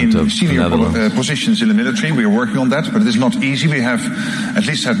women in senior positions in the military. We are working on that, but it is not easy. We have at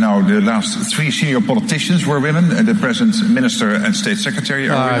least had now the last 3 senior politicians were women, and the present minister and state secretary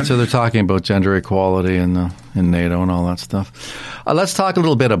are women. So they're talking about gender equality in NATO and all that stuff. Let's talk a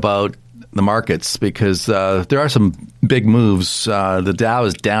little bit about the markets, because there are some big moves. The Dow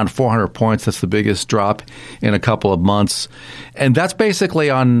is down 400 points. That's the biggest drop in a couple of months. And that's basically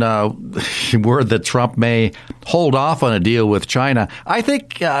on word that Trump may hold off on a deal with China. I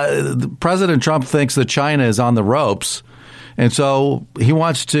think President Trump thinks that China is on the ropes. And so he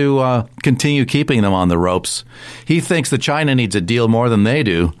wants to continue keeping them on the ropes. He thinks that China needs a deal more than they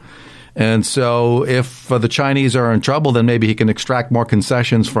do. And so if the Chinese are in trouble, then maybe he can extract more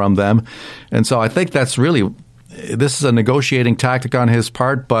concessions from them. And so I think this is a negotiating tactic on his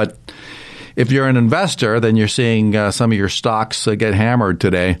part. But if you're an investor, then you're seeing some of your stocks get hammered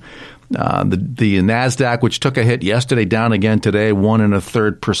today. The NASDAQ, which took a hit yesterday, down again today,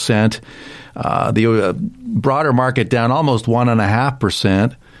 1.33%. The broader market down almost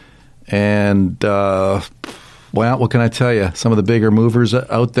 1.5%. And well, what can I tell you? Some of the bigger movers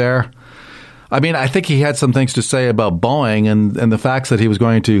out there. I mean, I think he had some things to say about Boeing and the facts that he was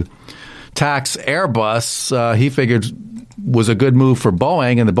going to tax Airbus. He figured was a good move for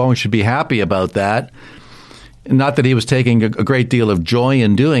Boeing, and the Boeing should be happy about that. Not that he was taking a great deal of joy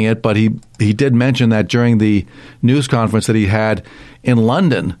in doing it, but he did mention that during the news conference that he had in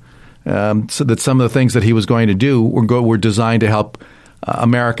London, so that some of the things that he was going to do were designed to help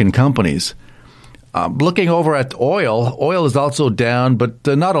American companies. Looking over at oil is also down, but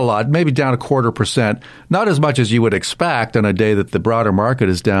not a lot, maybe down 0.25%. Not as much as you would expect on a day that the broader market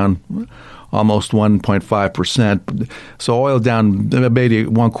is down almost 1.5%. So oil down maybe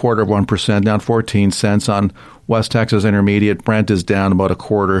 0.25%, down 14 cents on West Texas Intermediate. Brent is down about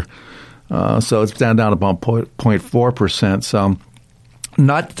 0.25%. So it's down about 0.4%. So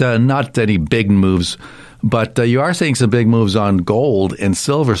not any big moves, but you are seeing some big moves on gold and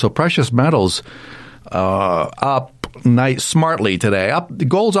silver. So precious metals up smartly today.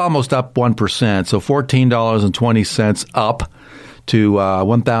 Gold's almost up 1%, so $14.20 up to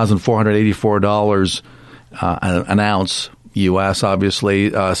 $1,484 an ounce U.S.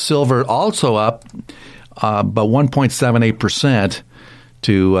 Obviously, silver also up about 1.78%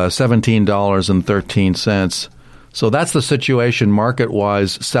 to $17.13. So that's the situation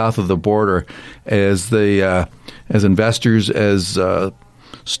market-wise south of the border, as investors, as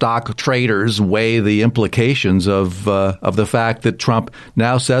stock traders weigh the implications of the fact that Trump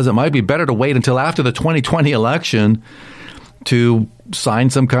now says it might be better to wait until after the 2020 election to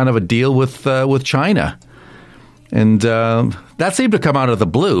sign some kind of a deal with China. And that seemed to come out of the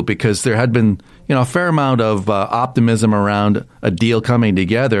blue because there had been a fair amount of optimism around a deal coming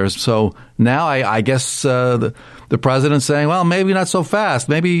together. So now I guess the president's saying, well, maybe not so fast.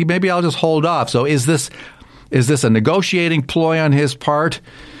 Maybe I'll just hold off. So is this a negotiating ploy on his part,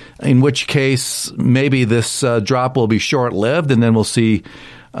 in which case maybe this drop will be short-lived and then we'll see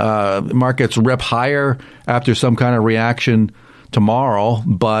markets rip higher after some kind of reaction tomorrow?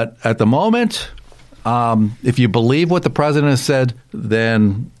 But at the moment, if you believe what the president has said,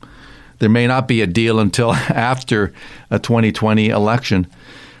 then there may not be a deal until after a 2020 election.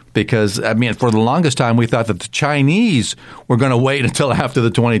 Because, for the longest time, we thought that the Chinese were going to wait until after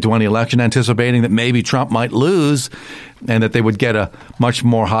the 2020 election, anticipating that maybe Trump might lose and that they would get a much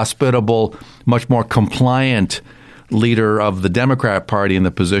more hospitable, much more compliant leader of the Democrat Party in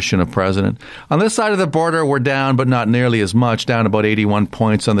the position of president. On this side of the border, we're down, but not nearly as much, down about 81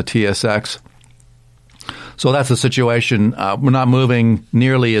 points on the TSX. So that's the situation. We're not moving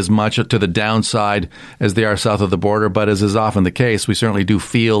nearly as much to the downside as they are south of the border, but as is often the case, we certainly do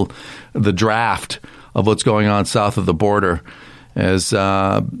feel the draft of what's going on south of the border as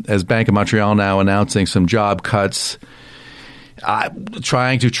Bank of Montreal now announcing some job cuts,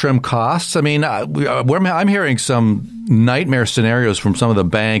 trying to trim costs. I'm hearing some nightmare scenarios from some of the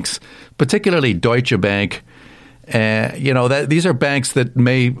banks, particularly Deutsche Bank. These are banks that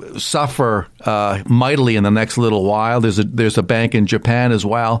may suffer mightily in the next little while. There's a bank in Japan as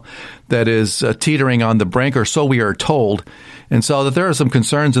well that is teetering on the brink, or so we are told. And so that there are some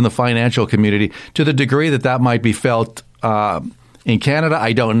concerns in the financial community to the degree that might be felt in Canada.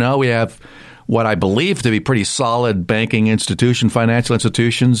 I don't know. We have what I believe to be pretty solid banking financial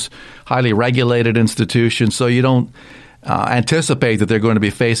institutions, highly regulated institutions. So you don't anticipate that they're going to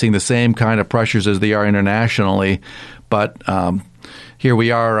be facing the same kind of pressures as they are internationally. But here we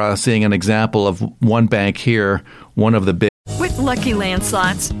are seeing an example of one bank here, one of the big. With Lucky Land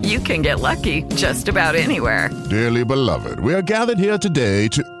Slots, you can get lucky just about anywhere. Dearly beloved, we are gathered here today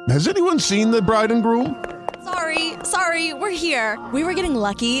to... Has anyone seen the bride and groom? Sorry, we're here. We were getting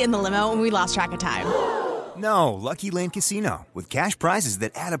lucky in the limo and we lost track of time. No, Lucky Land Casino, with cash prizes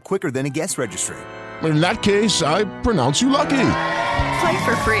that add up quicker than a guest registry. In that case, I pronounce you lucky. Play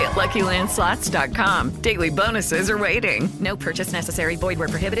for free at LuckyLandSlots.com. Daily bonuses are waiting. No purchase necessary. Void where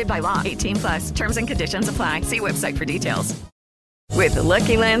prohibited by law. 18+. Terms and conditions apply. See website for details. With the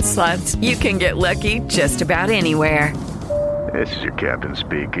Lucky Land Slots, you can get lucky just about anywhere. This is your captain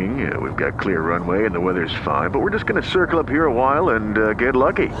speaking. We've got clear runway and the weather's fine, but we're just going to circle up here a while and get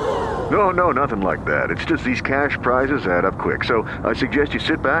lucky. No, nothing like that. It's just these cash prizes add up quick. So I suggest you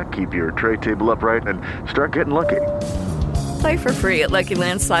sit back, keep your tray table upright, and start getting lucky. Play for free at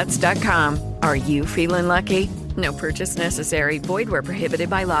LuckyLandSlots.com. Are you feeling lucky? No purchase necessary. Void where prohibited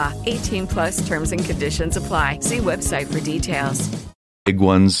by law. 18+ terms and conditions apply. See website for details. Big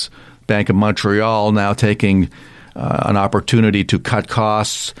ones. Bank of Montreal now taking an opportunity to cut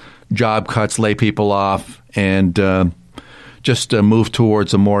costs, job cuts, lay people off, and just move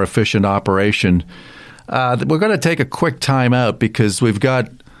towards a more efficient operation. We're going to take a quick time out because we've got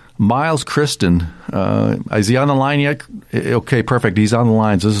Miles Kristan. Is he on the line yet? Okay, perfect. He's on the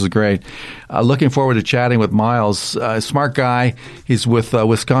line, so this is great. Looking forward to chatting with Miles. Smart guy. He's with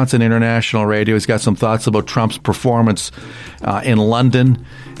Wisconsin International Radio. He's got some thoughts about Trump's performance in London,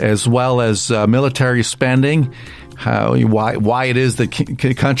 as well as military spending, why it is that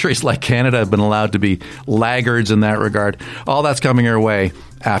countries like Canada have been allowed to be laggards in that regard. All that's coming your way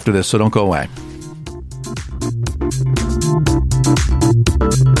after this, so don't go away.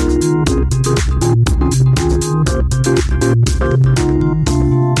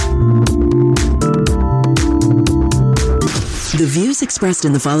 The views expressed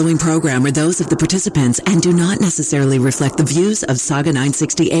in the following program are those of the participants and do not necessarily reflect the views of Saga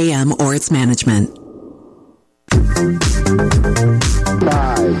 960 AM or its management.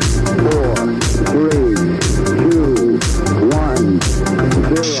 5, 4, 3, 2, 1,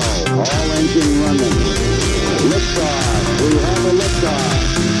 0. All engine running. Liftoff. We have a liftoff.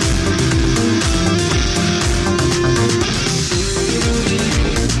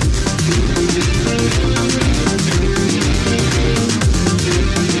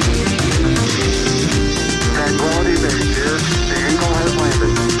 Tranquility Base here. The Eagle has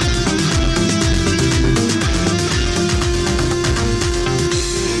landed.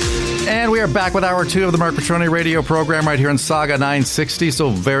 And we are back with Hour 2 of the Marc Patrone radio program right here in Saga 960. So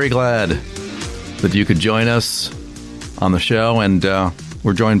very glad that you could join us on the show. And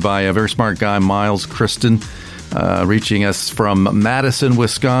we're joined by a very smart guy, Miles Kristan, reaching us from Madison,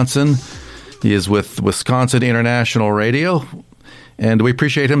 Wisconsin. He is with Wisconsin International Radio. And we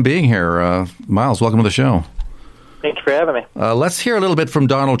appreciate him being here. Miles, welcome to the show. Thank you for having me. Let's hear a little bit from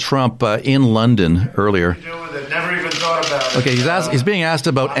Donald Trump in London earlier. Never even thought about it. Okay, he's being asked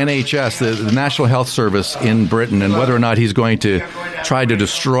about NHS, the National Health Service in Britain, and whether or not he's going to try to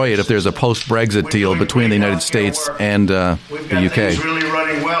destroy it if there's a post-Brexit deal between the United States and the UK. Things really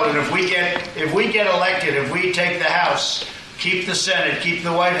running well, and if we get elected, if we take the House, keep the Senate, keep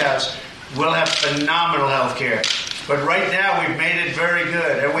the White House, we'll have phenomenal health care. But right now, we've made it very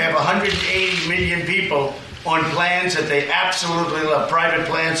good, and we have 180 million people on plans that they absolutely love, private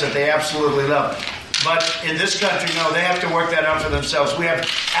plans that they absolutely love. But in this country, no, they have to work that out for themselves. We have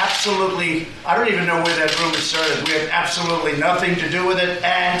absolutely, I don't even know where that rumor started. We have absolutely nothing to do with it,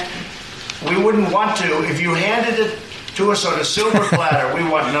 and we wouldn't want to. If you handed it to us on a silver platter, we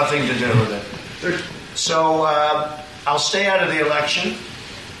want nothing to do with it. So I'll stay out of the election.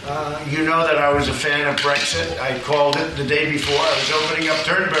 You know that I was a fan of Brexit. I called it the day before. I was opening up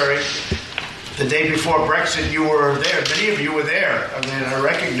Turnberry. The day before Brexit, you were there. Many of you were there. I mean, I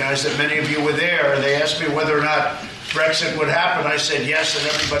recognize that many of you were there. They asked me whether or not Brexit would happen. I said yes, and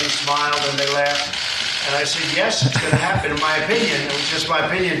everybody smiled and they laughed. And I said, yes, it's going to happen, in my opinion. It was just my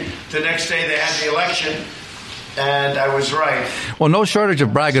opinion. The next day they had the election, and I was right. Well, no shortage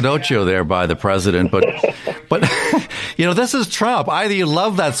of braggadocio there by the president, but you know, this is Trump. Either you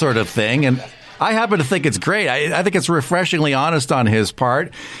love that sort of thing, and I happen to think it's great. I think it's refreshingly honest on his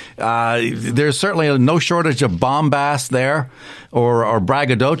part. There's certainly no shortage of bombast there or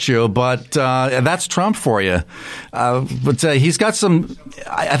braggadocio, but that's Trump for you. But he's got some,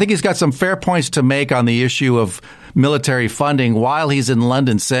 I think he's got some fair points to make on the issue of military funding while he's in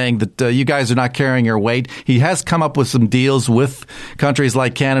London, saying that you guys are not carrying your weight. He has come up with some deals with countries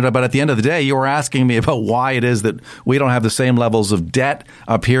like Canada, but at the end of the day, you were asking me about why it is that we don't have the same levels of debt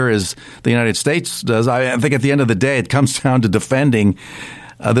up here as the United States does. I think at the end of the day, it comes down to defending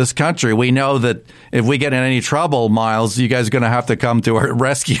this country. We know that if we get in any trouble, Miles, you guys are going to have to come to our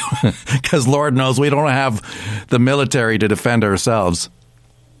rescue because Lord knows we don't have the military to defend ourselves.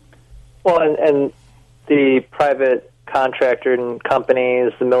 Well, and the private contractor and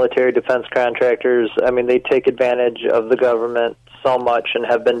companies, the military defense contractors, I mean, they take advantage of the government so much and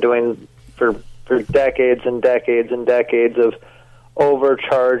have been doing for decades and decades and decades of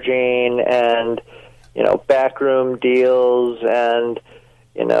overcharging and, you know, backroom deals, and,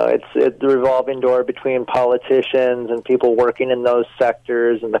 you know, it's the revolving door between politicians and people working in those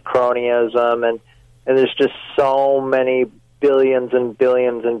sectors, and the cronyism, and there's just so many billions and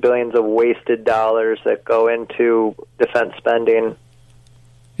billions and billions of wasted dollars that go into defense spending.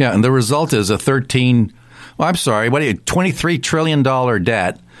 Yeah, and the result is a $23 trillion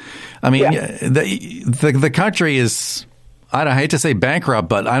debt. I mean, yeah. The country is, I hate to say bankrupt,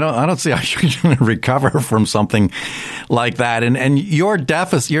 but I don't see how you're going to recover from something like that. And your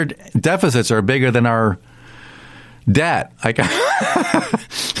deficits are bigger than our debt. Like, you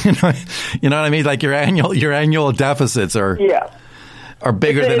know what I mean? Like your annual deficits are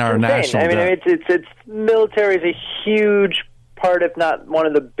bigger than our national debt. I mean, it's military is a huge part, if not one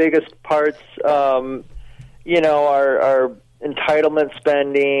of the biggest parts. You know, our entitlement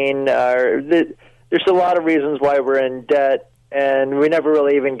spending. There's a lot of reasons why we're in debt, and we never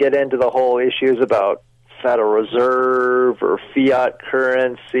really even get into the whole issues about Federal Reserve or fiat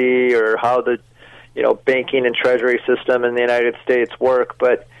currency or how the banking and treasury system in the United States work.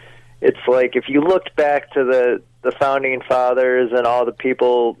 But it's like, if you looked back to the founding fathers and all the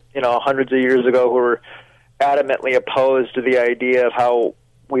people, hundreds of years ago who were adamantly opposed to the idea of how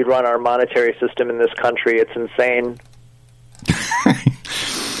we run our monetary system in this country. It's insane.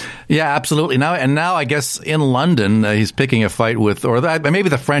 Yeah, absolutely. Now I guess in London he's picking a fight with, or maybe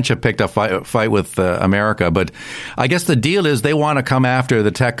the French have picked a fight with America. But I guess the deal is they want to come after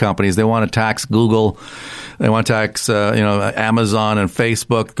the tech companies. They want to tax Google. They want to tax Amazon and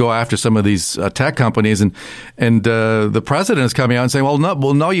Facebook. Go after some of these tech companies. And the president is coming out and saying, well,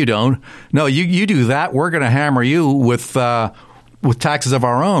 no, you don't. No, you do that. We're going to hammer you with taxes of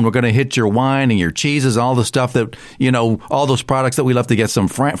our own. We're going to hit your wine and your cheeses, all the stuff that, all those products that we love to get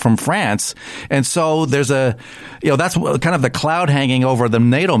from France. And so there's that's kind of the cloud hanging over the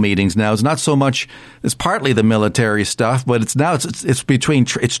NATO meetings now. It's not so much, it's partly the military stuff, but it's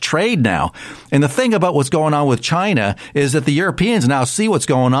trade now. And the thing about what's going on with China is that the Europeans now see what's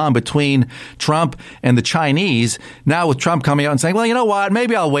going on between Trump and the Chinese. Now with Trump coming out and saying, well, you know what,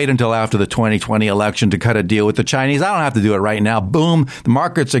 maybe I'll wait until after the 2020 election to cut a deal with the Chinese. I don't have to do it right now. Boom, the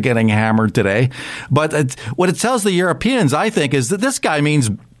markets are getting hammered today. But what it tells the Europeans, I think, is that this guy means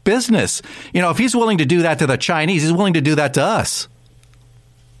business. If he's willing to do that to the Chinese, he's willing to do that to us.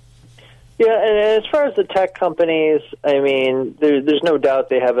 Yeah, and as far as the tech companies, I mean, there's no doubt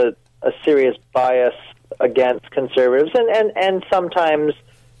they have a serious bias against conservatives. And sometimes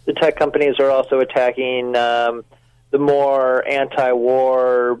the tech companies are also attacking the more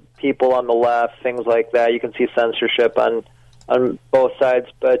anti-war people on the left, things like that. You can see censorship on both sides,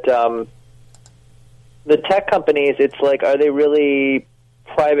 but the tech companies, it's like, are they really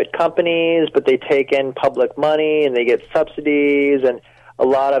private companies, but they take in public money and they get subsidies and a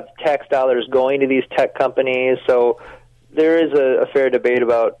lot of tax dollars going to these tech companies? So there is a fair debate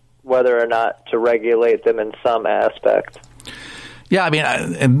about whether or not to regulate them in some aspect. Yeah, I mean,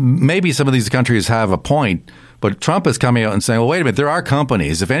 and maybe some of these countries have a point. But Trump is coming out and saying, well, wait a minute, there are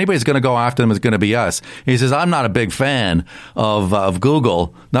companies. If anybody's going to go after them, it's going to be us. He says, I'm not a big fan of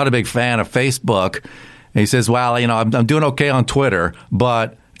Google, not a big fan of Facebook. And he says, well, I'm doing okay on Twitter,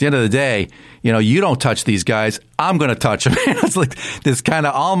 but at the end of the day, you don't touch these guys. I'm going to touch them. It's like this kind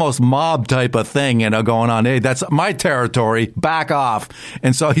of almost mob type of thing, going on. Hey, that's my territory. Back off.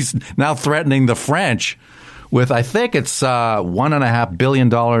 And so he's now threatening the French with, I think it's $1.5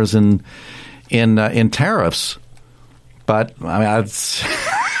 billion in tariffs. But I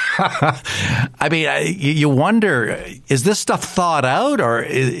mean, you wonder, is this stuff thought out, or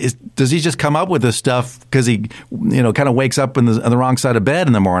does he just come up with this stuff because he kind of wakes up on the wrong side of bed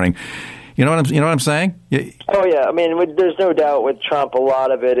in the morning? You know what I'm saying? Oh yeah, I mean, there's no doubt with Trump, a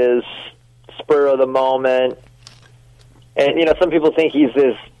lot of it is spur of the moment, and some people think he's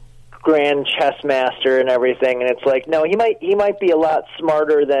this grand chess master and everything, and it's like, no, he might be a lot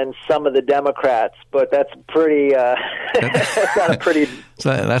smarter than some of the Democrats, but that's pretty that's not a pretty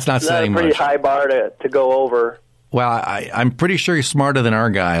that's not saying a pretty much. High bar to go over. Well, I'm pretty sure he's smarter than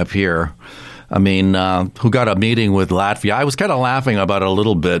our guy up here. I mean, who got a meeting with Latvia. I was kind of laughing about it a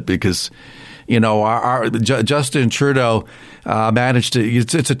little bit because our Justin Trudeau managed to.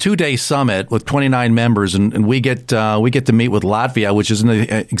 It's a 2-day summit with 29 members, and we get to meet with Latvia, which isn't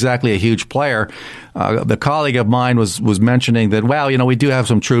exactly a huge player. The colleague of mine was mentioning that, well, we do have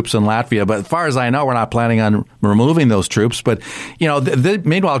some troops in Latvia, but as far as I know, we're not planning on removing those troops. But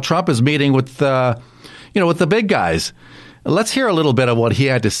meanwhile, Trump is meeting with with the big guys. Let's hear a little bit of what he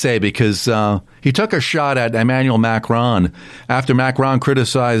had to say, because he took a shot at Emmanuel Macron after Macron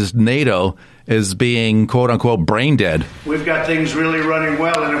criticized NATO as being, quote unquote, brain dead. We've got things really running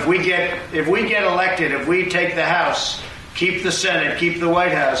well, and if we get elected, if we take the House, keep the Senate, keep the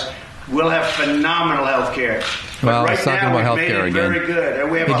White House, we'll have phenomenal health care. Well, right now we've made it very good,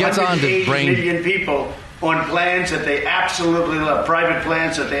 and we have 180 million people on plans that they absolutely love, private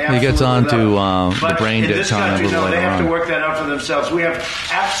plans that they absolutely love. He gets on to the brain dead time a little later on. They have to work that out for themselves. We have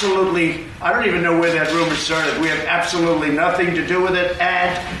absolutely, I don't even know where that rumor started. We have absolutely nothing to do with it,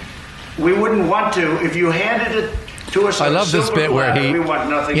 and we wouldn't want to if you handed it to us. I love this bit where he, we want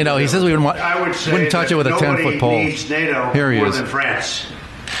nothing to do. He says we wouldn't touch it with a 10-foot pole. Nobody needs NATO more than France.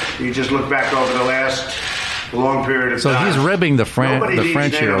 You just look back over the last long period of time. So he's ribbing the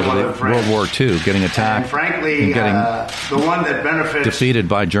French here over the World War II, getting attacked, and frankly, and getting the one that benefits defeated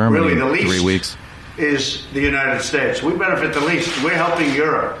by Germany really the in least 3 weeks is the United States. We benefit the least. We're helping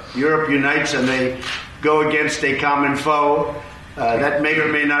Europe. Europe unites and they go against a common foe. That may or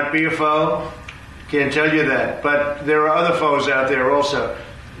may not be a foe. Can't tell you that. But there are other foes out there also.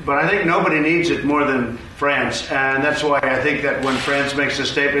 But I think nobody needs it more than France, and that's why I think that when France makes a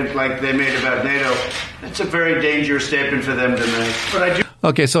statement like they made about NATO, it's a very dangerous statement for them to make. But I do.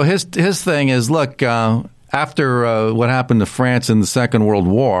 Okay, so his thing is, look, after what happened to France in the Second World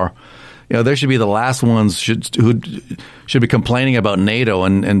War, they should be the last ones who should be complaining about NATO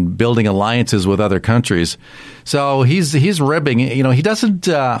and building alliances with other countries. So he's ribbing. He doesn't.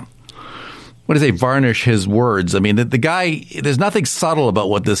 Varnish his words. I mean, the guy, there's nothing subtle about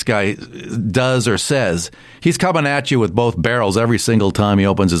what this guy does or says. He's coming at you with both barrels every single time he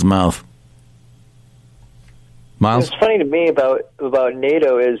opens his mouth. Miles? What's funny to me about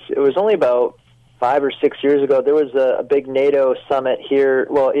NATO is it was only about 5 or 6 years ago, there was a big NATO summit here,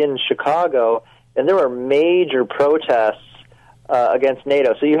 in Chicago, and there were major protests against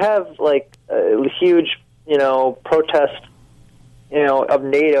NATO. So you have, a huge, protest of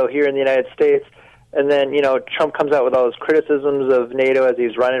NATO here in the United States. And then, Trump comes out with all his criticisms of NATO as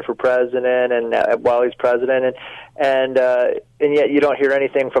he's running for president and while he's president. And yet you don't hear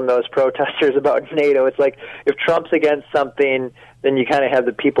anything from those protesters about NATO. It's like if Trump's against something, then you kind of have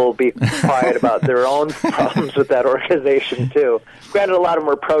the people be quiet about their own problems with that organization, too. Granted, a lot of them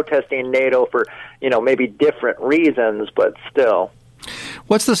were protesting NATO for, maybe different reasons, but still.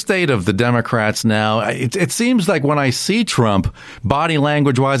 What's the state of the Democrats now? It seems like when I see Trump, body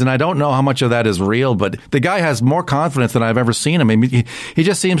language-wise, and I don't know how much of that is real, but the guy has more confidence than I've ever seen him. I mean, he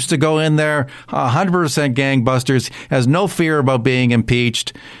just seems to go in there 100% gangbusters, has no fear about being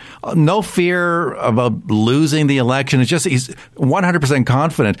impeached, no fear about losing the election. It's just he's 100%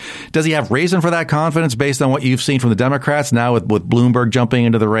 confident. Does he have reason for that confidence based on what you've seen from the Democrats now with Bloomberg jumping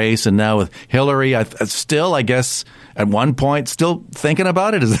into the race and now with Hillary? I guess, at one point, still thinking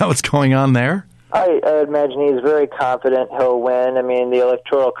about it? Is that what's going on there? I imagine he's very confident he'll win. I mean, the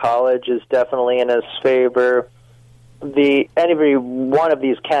Electoral College is definitely in his favor. Every one of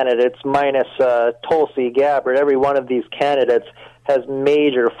these candidates, minus Tulsi Gabbard, every one of these candidates has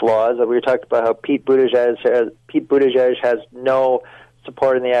major flaws. We were talking about how Pete Buttigieg has no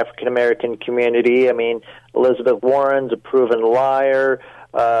support in the African American community. I mean, Elizabeth Warren's a proven liar.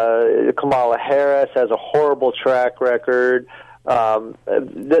 Kamala Harris has a horrible track record. And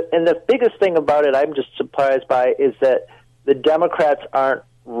the biggest thing about it, I'm just surprised by, is that the Democrats aren't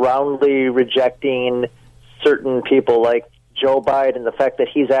roundly rejecting certain people like Joe Biden. The fact that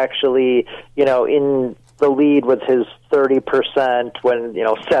he's actually, in the lead with his 30% when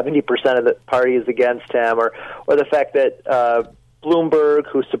 70% of the party is against him, or the fact that Bloomberg,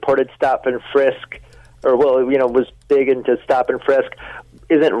 who supported stop and frisk, was big into stop and frisk,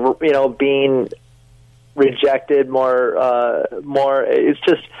 isn't being rejected more. It's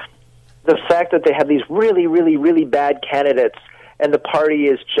just the fact that they have these really, really, really bad candidates, and the party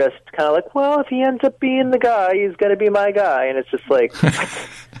is just kind of like, well, if he ends up being the guy, he's going to be my guy, and it's just like.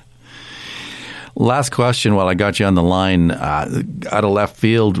 Last question while I got you on the line, out of left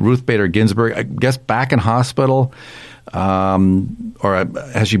field, Ruth Bader Ginsburg, I guess back in hospital, or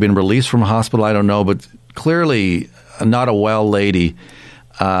has she been released from hospital? I don't know, but clearly not a well lady,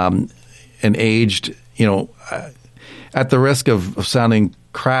 and aged, at the risk of sounding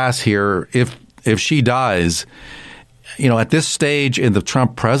crass here, if she dies, at this stage in the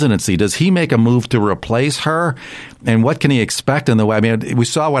Trump presidency, does he make a move to replace her? And what can he expect in the way? I mean, we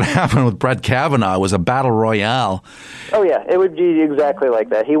saw what happened with Brett Kavanaugh. It was a battle royale. Oh, yeah. It would be exactly like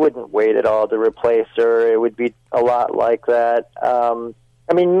that. He wouldn't wait at all to replace her. It would be a lot like that.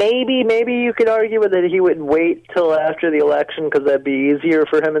 I mean, maybe you could argue that he would wait till after the election because that'd be easier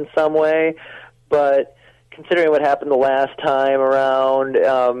for him in some way. But considering what happened the last time around,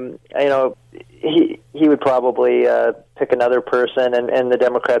 he would probably pick another person, and the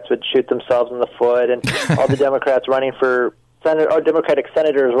Democrats would shoot themselves in the foot, and all the Democrats running for Senate, or Democratic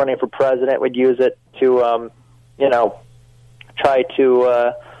senators running for president would use it to, try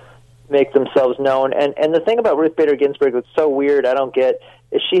to make themselves known. And the thing about Ruth Bader Ginsburg that's so weird, I don't get,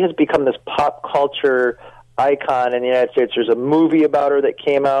 is she has become this pop culture icon in the United States. There's a movie about her that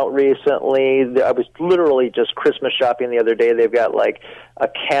came out recently. I was literally just Christmas shopping the other day. They've got like a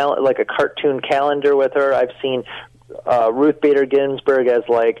cartoon calendar with her. I've seen Ruth Bader Ginsburg as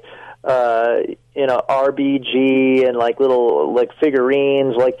RBG and little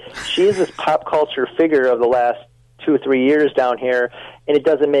figurines. She is this pop culture figure of the last 2 or 3 years down here, and it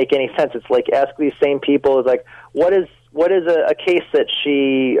doesn't make any sense. It's like ask these same people. It's like what is a case that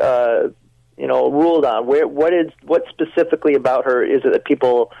she ruled on? What specifically about her is it that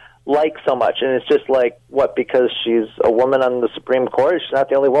people like so much? And it's just because she's a woman on the Supreme Court? She's not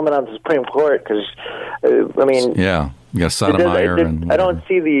the only woman on the Supreme Court, because yeah, you got Sotomayor. I don't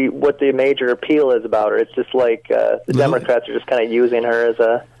see what the major appeal is about her. It's just the Democrats are just kind of using her as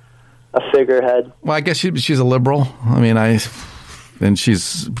a figurehead. Well, I guess she's a liberal. I mean, and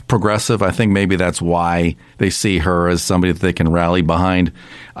she's progressive. I think maybe that's why they see her as somebody that they can rally behind.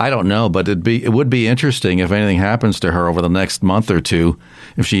 I don't know, but it would be interesting if anything happens to her over the next month or two,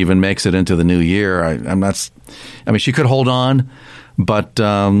 if she even makes it into the new year. I mean, she could hold on, but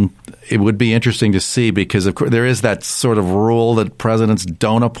it would be interesting to see, because of course there is that sort of rule that presidents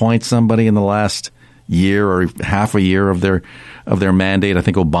don't appoint somebody in the last year or half a year of their mandate. I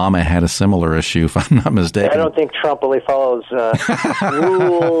think Obama had a similar issue, if I'm not mistaken. I don't think Trump really follows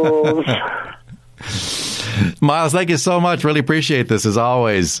rules. Miles, thank you so much. Really appreciate this, as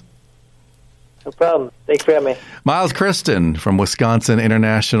always. No problem. Thanks for having me. Miles Kristan from Wisconsin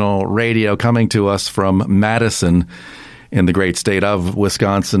International Radio, coming to us from Madison in the great state of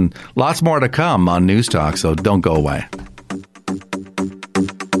Wisconsin. Lots more to come on News Talk, so don't go away.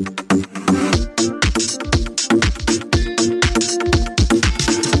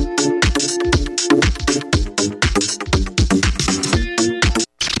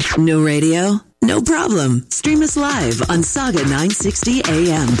 No radio? No problem. Stream us live on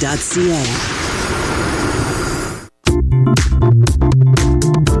saga960am.ca.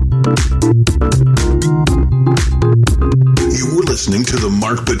 You're listening to the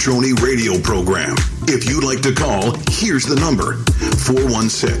Marc Patrone radio program. If you'd like to call, here's the number: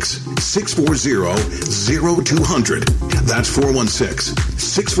 416-640-0200. That's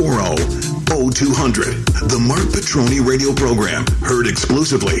 416-640-0200. The Marc Patrone radio program, heard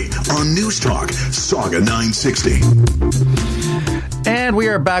exclusively on News Talk, Saga 960. And we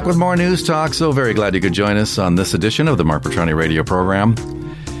are back with more News Talk. So very glad you could join us on this edition of the Marc Patrone radio program.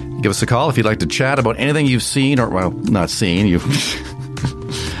 Give us a call if you'd like to chat about anything you've seen, or, well, not seen. You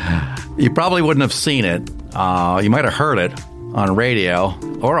probably wouldn't have seen it. You might have heard it on radio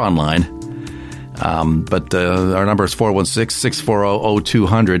or online. But our number is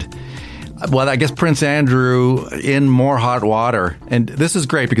 416-640-0200. Well, I guess Prince Andrew in more hot water. And this is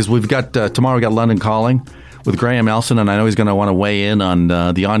great because we've got, tomorrow we got London Calling with Graham Elson, and I know he's going to want to weigh in on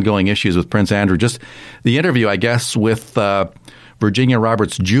the ongoing issues with Prince Andrew. Just the interview, I guess, with Virginia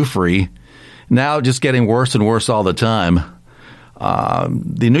Roberts-Giuffre, now just getting worse and worse all the time.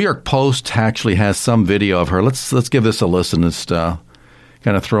 The New York Post actually has some video of her. Let's give this a listen. It's kind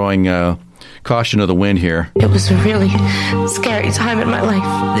of throwing caution to the wind here. It was a really scary time in my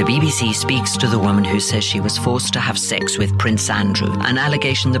life. The BBC speaks to the woman who says she was forced to have sex with Prince Andrew, an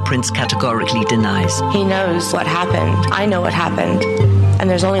allegation the prince categorically denies. He knows what happened. I know what happened. And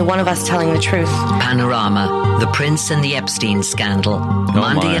there's only one of us telling the truth. Panorama, The Prince and the Epstein Scandal,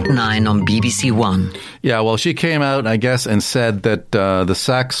 Monday at 9 on BBC One. Yeah, well, she came out, I guess, and said that the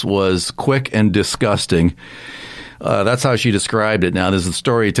sex was quick and disgusting. That's how she described it. Now, there's a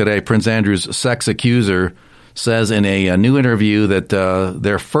story today. Prince Andrew's sex accuser says in a new interview that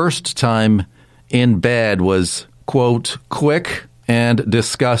their first time in bed was, quote, quick and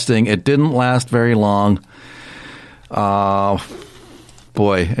disgusting. It didn't last very long.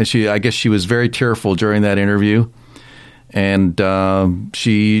 Boy, and I guess she was very tearful during that interview. And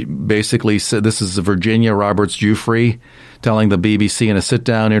she basically said, this is Virginia Roberts-Giuffre telling the BBC in a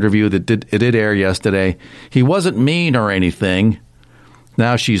sit-down interview that it did air yesterday. He wasn't mean or anything.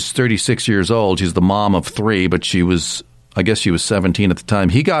 Now she's 36 years old. She's the mom of 3, but I guess she was 17 at the time.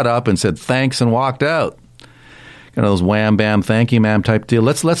 He got up and said thanks and walked out. Kind of those wham, bam, thank you, ma'am type deal.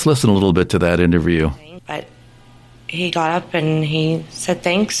 Let's listen a little bit to that interview. But he got up and he said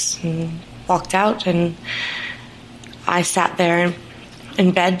thanks and walked out, and I sat there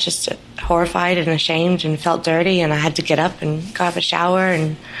in bed just horrified and ashamed and felt dirty, and I had to get up and go have a shower.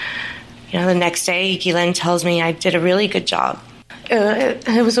 And the next day Ghislaine tells me I did a really good job.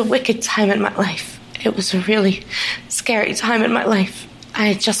 It was a wicked time in my life. It was a really scary time in my life. I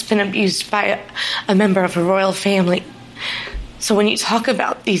had just been abused by a member of a royal family. So when you talk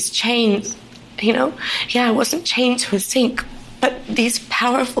about these chains, I wasn't chained to a sink, but these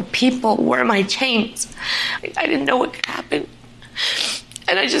powerful people were my chains. I didn't know what could happen.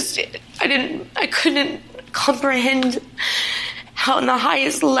 And I couldn't comprehend how on the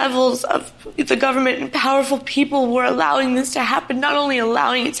highest levels of the government and powerful people were allowing this to happen, not only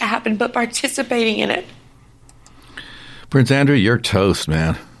allowing it to happen, but participating in it. Prince Andrew, you're toast,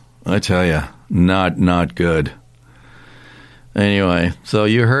 man. I tell you, not good. Anyway, so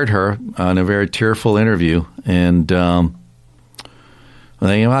you heard her on a very tearful interview, and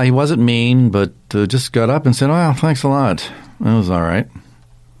he wasn't mean, but just got up and said, "Oh, thanks a lot. That was all right."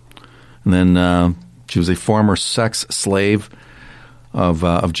 And then she was a former sex slave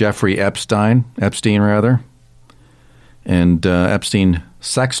of Jeffrey Epstein, and Epstein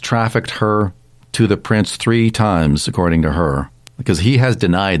sex trafficked her to the prince 3 times, according to her, because he has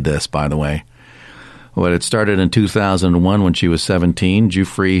denied this, by the way. But it started in 2001 when she was 17.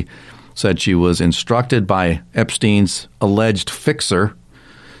 Giuffre said she was instructed by Epstein's alleged fixer,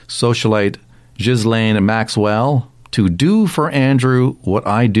 socialite Ghislaine Maxwell, to do for Andrew what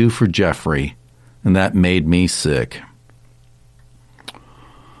I do for Jeffrey. And that made me sick.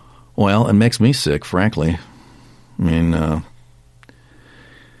 Well, it makes me sick, frankly. I mean,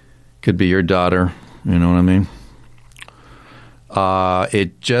 could be your daughter, you know what I mean? I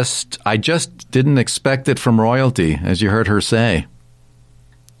just didn't expect it from royalty, as you heard her say.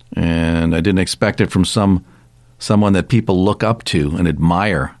 And I didn't expect it from someone that people look up to and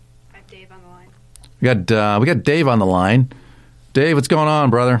admire. I have Dave on the line. We got Dave on the line. Dave, what's going on,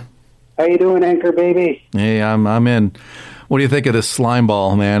 brother? How you doing, Anchor Baby? Hey, I'm in. What do you think of this slime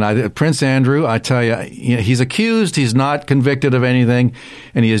ball, man? Prince Andrew, I tell you, he's accused. He's not convicted of anything,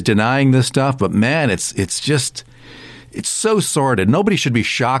 and he is denying this stuff. But man, it's so sordid. Nobody should be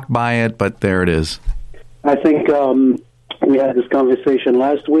shocked by it, but there it is. I think we had this conversation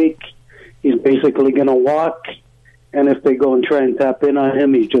last week. He's basically going to walk, and if they go and try and tap in on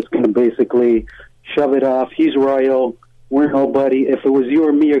him, he's just going to basically shove it off. He's royal. We're nobody. If it was you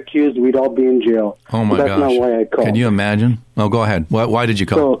or me accused, we'd all be in jail. Oh, my gosh. That's not why I called. Can you imagine? Oh, go ahead. Why did you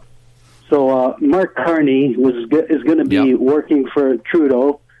call? So Mark Carney is going to be working for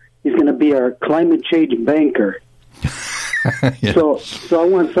Trudeau. He's going to be our climate change banker. Yeah. So I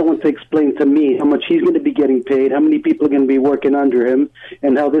want someone to explain to me how much he's going to be getting paid, how many people are going to be working under him,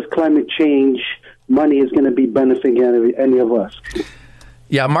 and how this climate change money is going to be benefiting any of us.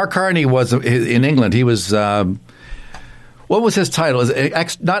 Yeah, Mark Carney was in England. He was... what was his title?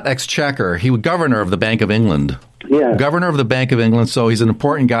 Not Exchequer. He was governor of the Bank of England. Yeah. Governor of the Bank of England, so he's an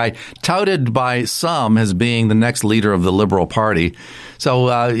important guy, touted by some as being the next leader of the Liberal Party.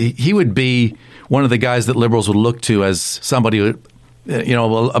 So he would be one of the guys that Liberals would look to as somebody who,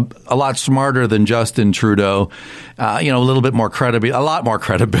 a lot smarter than Justin Trudeau, a little bit more credibility, a lot more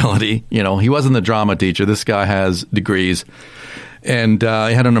credibility. He wasn't the drama teacher. This guy has degrees. And he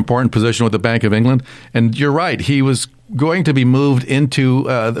had an important position with the Bank of England. And you're right, he was going to be moved into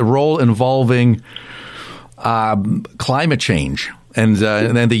the role involving climate change and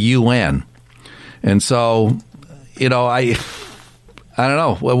then the UN. And so, I don't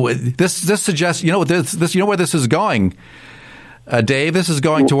know. Well, this suggests, where this is going, Dave. This is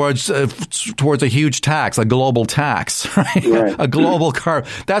going towards a huge tax, a global tax, right? A global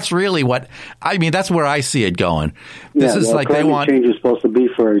That's really what I mean. That's where I see it going. This is like they want. Climate change is supposed to be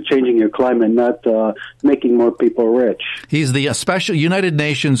for changing your climate, not making more people rich. He's the special United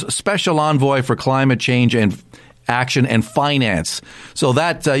Nations Special Envoy for Climate Change and Action and Finance. So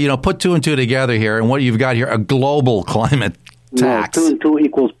that put two and two together here, and what you've got here, a global climate tax. No, 2 and 2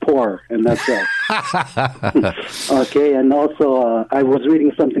 equals poor, and that's it. Okay, and also I was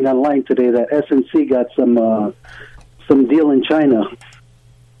reading something online today that SNC got some deal in China.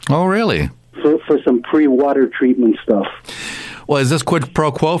 Oh, really? For some pre-water treatment stuff. Well, is this quid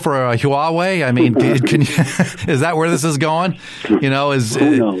pro quo for Huawei? I mean, is that where this is going?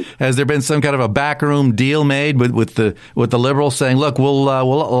 Has there been some kind of a backroom deal made with the Liberals saying, look, we'll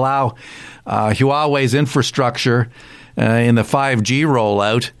allow Huawei's infrastructure in the 5G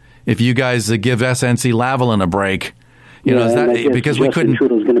rollout if you guys give SNC Lavalin a break? Is that because we couldn't?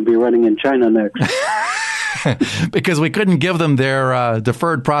 Trudeau's going to be running in China next. Because we couldn't give them their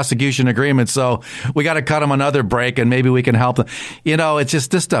deferred prosecution agreement, so we got to cut them another break, and maybe we can help them. It's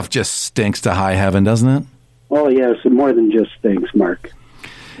just this stuff just stinks to high heaven, doesn't it? Oh yes, more than just stinks, Mark.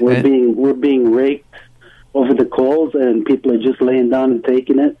 We're being raked over the coals, and people are just laying down and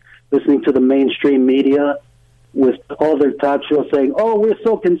taking it, listening to the mainstream media with all their talk shows saying, "Oh, we're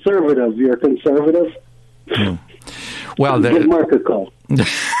so conservative." You're conservative. Well, give Mark a call.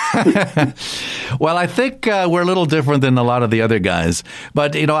 Well, I think we're a little different than a lot of the other guys.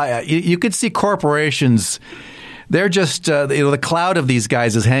 But, you could see corporations, they're just, the cloud of these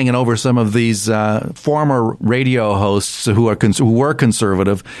guys is hanging over some of these former radio hosts who were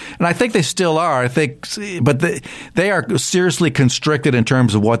conservative. And I think they still are. But they are seriously constricted in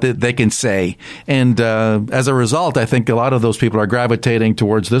terms of what they can say. And as a result, I think a lot of those people are gravitating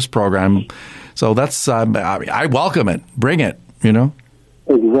towards this program. So that's, I welcome it. Bring it,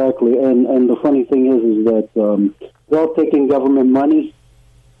 Exactly, and the funny thing is that they're all taking government money,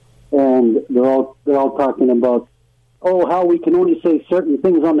 and they're all talking about, how we can only say certain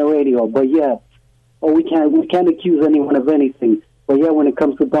things on the radio, but yet, we can't accuse anyone of anything, but yet when it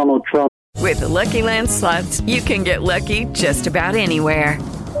comes to Donald Trump. With the Lucky Land Slots, you can get lucky just about anywhere.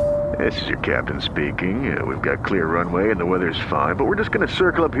 This is your captain speaking. We've got clear runway and the weather's fine, but we're just going to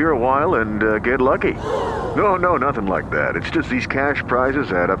circle up here a while and get lucky. No, nothing like that. It's just these cash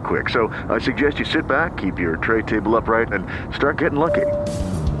prizes add up quick. So I suggest you sit back, keep your tray table upright, and start getting lucky.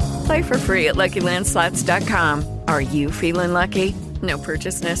 Play for free at LuckyLandSlots.com. Are you feeling lucky? No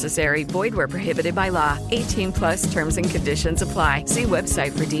purchase necessary. Void where prohibited by law. 18+ terms and conditions apply. See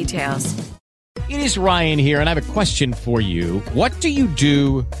website for details. It is Ryan here, and I have a question for you. What do you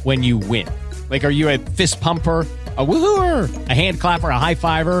do when you win? Like, are you a fist pumper, a woohooer, a hand clapper, a high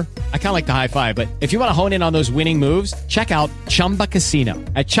fiver? I kind of like the high five, but if you want to hone in on those winning moves, check out Chumba Casino.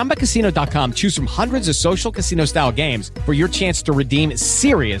 At ChumbaCasino.com, choose from hundreds of social casino-style games for your chance to redeem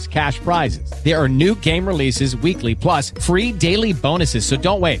serious cash prizes. There are new game releases weekly, plus free daily bonuses. So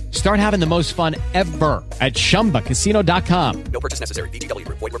don't wait. Start having the most fun ever at ChumbaCasino.com. No purchase necessary. VGW.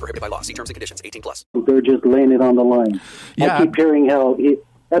 Void where prohibited by law. See terms and conditions. 18+. They're just laying it on the line. Yeah. I keep hearing how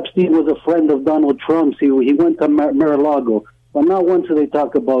Epstein was a friend of Donald Trump's. He went to Mar-a-Lago. But not once do they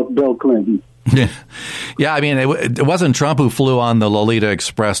talk about Bill Clinton. Yeah, I mean, it wasn't Trump who flew on the Lolita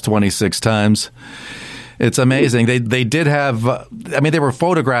Express 26 times. It's amazing. They did have, they were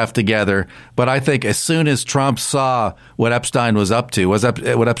photographed together, but I think as soon as Trump saw what Epstein was up to,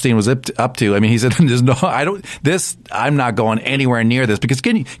 I mean, he said, I'm not going anywhere near this, because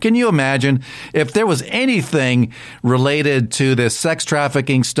can you imagine if there was anything related to this sex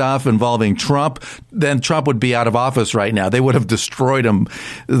trafficking stuff involving Trump, then Trump would be out of office right now. They would have destroyed him.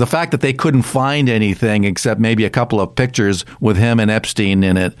 The fact that they couldn't find anything except maybe a couple of pictures with him and Epstein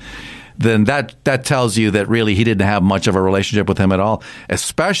in it, then that tells you that really he didn't have much of a relationship with him at all,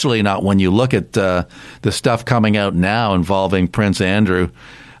 especially not when you look at the stuff coming out now involving Prince Andrew.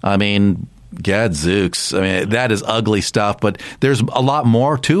 I mean, gadzooks. I mean, that is ugly stuff, but there's a lot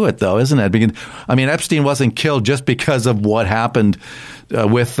more to it, though, isn't it? I mean, Epstein wasn't killed just because of what happened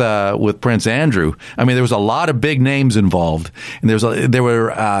with Prince Andrew. I mean, there was a lot of big names involved, and there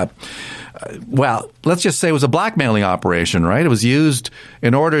were let's just say it was a blackmailing operation, right? It was used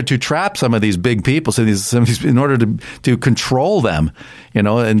in order to trap some of these big people, in order to control them,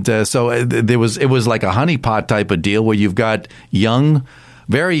 and so it was like a honeypot type of deal where you've got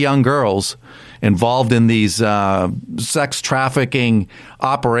very young girls involved in these sex trafficking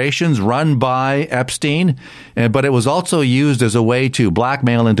operations run by Epstein, but it was also used as a way to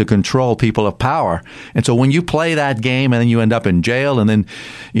blackmail and to control people of power. And so when you play that game and then you end up in jail, and then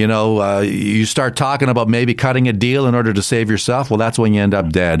you start talking about maybe cutting a deal in order to save yourself, well, that's when you end up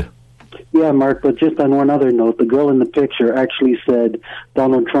dead. Yeah, Mark, but just on one other note, the girl in the picture actually said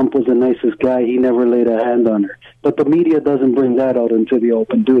Donald Trump was the nicest guy. He never laid a hand on her. But the media doesn't bring that out into the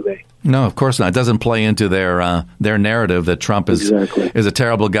open, do they? No, of course not. It doesn't play into their narrative that Trump is a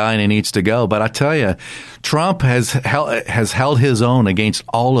terrible guy and he needs to go. But I tell you, Trump has held his own against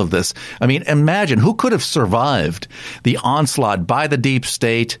all of this. I mean, imagine who could have survived the onslaught by the deep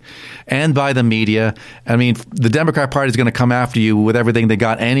state and by the media. I mean, the Democrat Party is going to come after you with everything they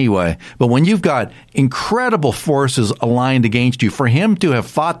got anyway. But when you've got incredible forces aligned against you, for him to have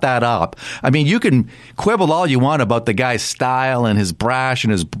fought that up, I mean, you can quibble all you want about the guy's style and his brash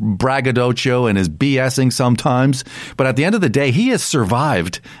and his braggadocio and his BSing sometimes, but at the end of the day, he has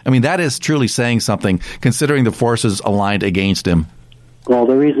survived. I mean, that is truly saying something, considering the forces aligned against him. Well,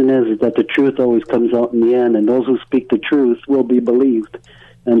 the reason is that the truth always comes out in the end, and those who speak the truth will be believed,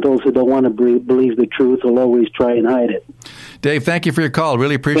 and those who don't want to believe the truth will always try and hide it. Dave, thank you for your call.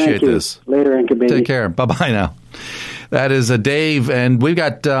 Really appreciate this. Later, Anchor Baby. Take care. Bye-bye now. That is Dave, and we've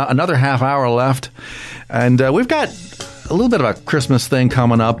got another half hour left, and we've got a little bit of a Christmas thing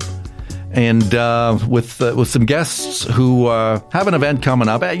coming up, and with some guests who have an event coming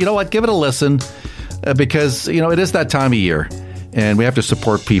up. You know what? Give it a listen, because it is that time of year, and we have to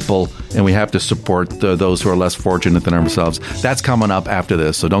support people, and we have to support those who are less fortunate than ourselves. That's coming up after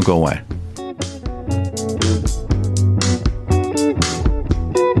this, so don't go away.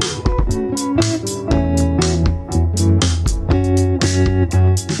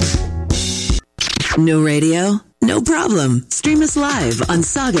 No radio? No problem. Stream us live on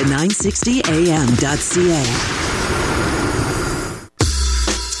saga960am.ca.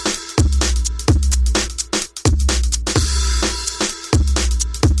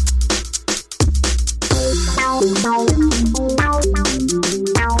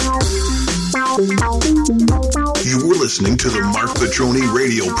 You were listening to the Marc Patrone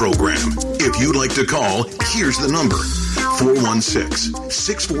radio program. If you'd like to call, here's the number.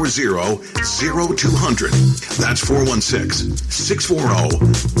 416-640-0200. That's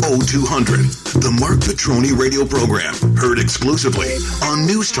 416-640-0200. The Marc Patrone radio program, heard exclusively on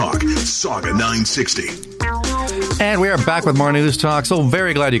News Talk, Saga 960. And we are back with more News Talk. So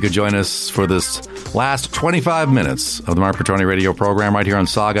very glad you could join us for this last 25 minutes of the Marc Patrone radio program right here on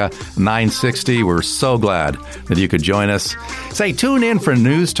Saga 960. We're so glad that you could join us. Say, tune in for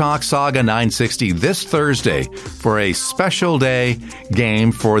News Talk Saga 960 this Thursday for a special day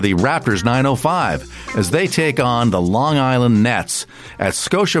game for the Raptors 905 as they take on the Long Island Nets at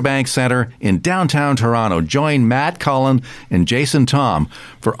Scotiabank Centre in downtown Toronto. Join Matt Cullen and Jason Tom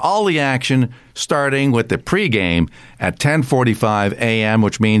for all the action starting with the pregame at 10:45 a.m.,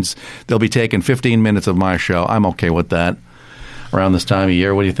 which means they'll be taking 15 minutes of my show. I'm okay with that around this time of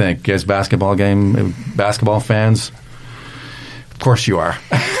year. What do you think? You guys basketball fans? Of course you are.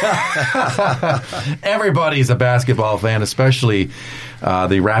 Everybody's a basketball fan, especially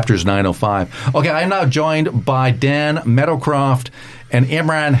the Raptors 905. Okay, I'm now joined by Dan Meadowcroft and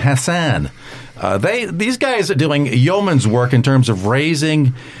Imran Hassan. These guys are doing yeoman's work in terms of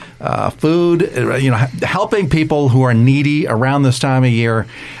raising food, helping people who are needy around this time of year.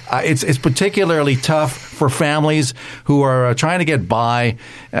 It's particularly tough for families who are trying to get by,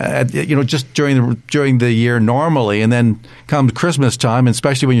 just during the year normally, and then comes Christmas time, and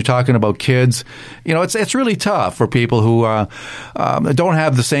especially when you're talking about kids, it's really tough for people who don't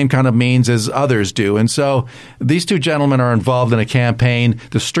have the same kind of means as others do. And so these two gentlemen are involved in a campaign.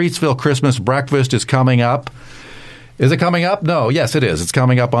 The Streetsville Christmas Breakfast is coming up. Is it coming up? No. Yes, it is. It's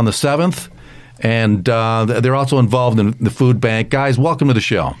coming up on the 7th. And they're also involved in the food bank. Guys, welcome to the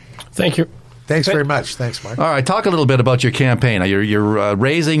show. Thank you. Thanks very much. Thanks, Mark. All right. Talk a little bit about your campaign. You're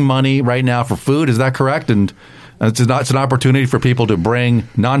raising money right now for food. Is that correct? And it's an opportunity for people to bring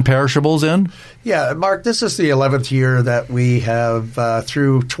non-perishables in? Yeah, Mark, this is the 11th year that we have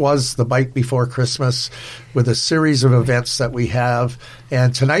through 'Twas the Bite Before Christmas with a series of events that we have.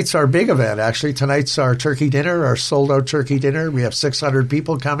 And tonight's our big event, actually. Tonight's our turkey dinner, our sold-out turkey dinner. We have 600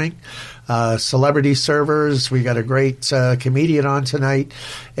 people coming, celebrity servers. We got a great comedian on tonight.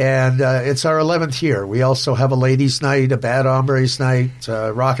 And it's our 11th year. We also have a ladies' night, a Bad Hombres night,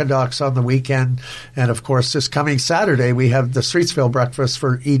 Rockadocs on the weekend. And, of course, this coming Saturday, we have the Streetsville Breakfast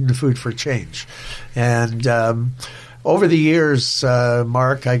for Eden Food for Change. And over the years,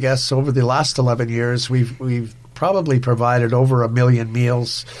 Mark, I guess over the last 11 years, we've probably provided over 1 million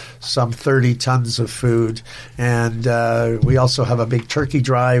meals, some 30 tons of food, and we also have a big turkey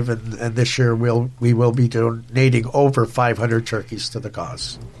drive. And this year we will be donating over 500 turkeys to the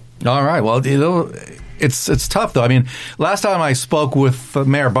cause. All right. Well, it's tough though. I mean, last time I spoke with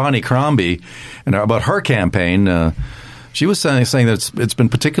Mayor Bonnie Crombie and about her campaign. She was saying that it's been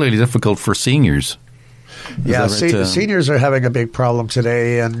particularly difficult for seniors. Yeah, right? Seniors are having a big problem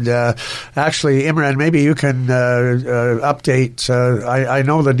today. And actually, Imran, maybe you can update. I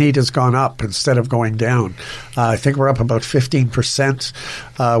know the need has gone up instead of going down. I think we're up about 15%.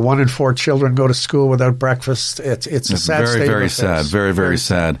 1 in 4 children go to school without breakfast. It's a sad state of affairs. Very sad. Very, very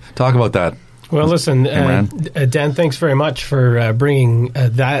sad. Talk about that. Well, listen, Dan, thanks very much for bringing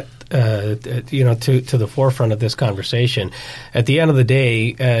that to the forefront of this conversation. At the end of the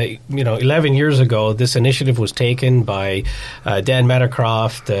day, 11 years ago, this initiative was taken by Dan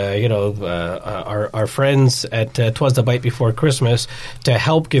Meadowcroft, our friends at 'Twas the Bite Before Christmas, to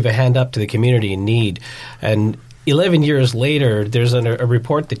help give a hand up to the community in need. And 11 years later, there's a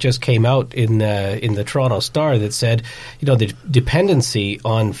report that just came out in the Toronto Star that said, the dependency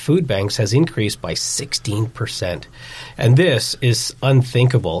on food banks has increased by 16%. And this is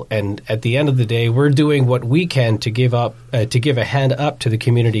unthinkable. And at the end of the day, we're doing what we can to give a hand up to the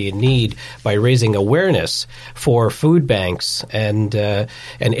community in need by raising awareness for food banks. And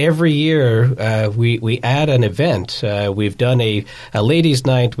every year we add an event. We've done a ladies'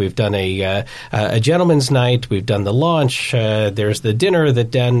 night. We've done a gentleman's night. We've done the launch. There's the dinner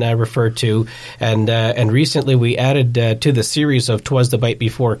that Dan referred to, and recently we added to the series of 'Twas the Bite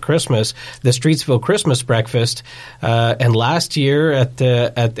Before Christmas, the Streetsville Christmas Breakfast. And last year at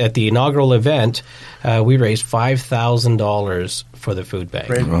the inaugural event, we raised $5,000 for the food bank.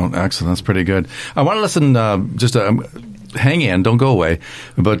 Great. Well, excellent. That's pretty good. I want to listen. Hang in, don't go away.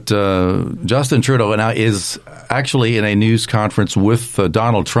 But Justin Trudeau now is actually in a news conference with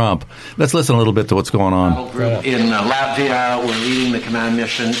Donald Trump. Let's listen a little bit to what's going on. Group in Latvia, we're leading the command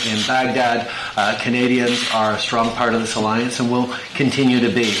mission in Baghdad. Canadians are a strong part of this alliance and will continue to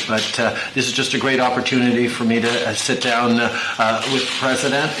be. But this is just a great opportunity for me to sit down with the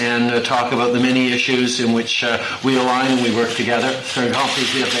President and talk about the many issues in which we align and we work together. C'est un grand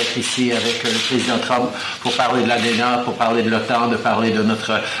plaisir d'être ici avec le Président Trump pour parler de l'ADENA, pour parler de l'OTAN, de parler de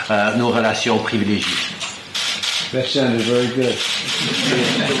nos relations privilégiées. That sounded very good.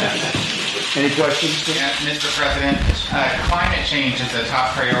 Any questions? Yeah, Mr. President, climate change is a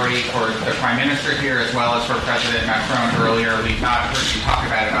top priority for the Prime Minister here as well as for President Macron earlier. We've not heard you talk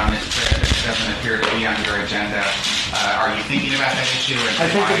about it on this trip. It doesn't appear to be on your agenda. Are you thinking about that issue? I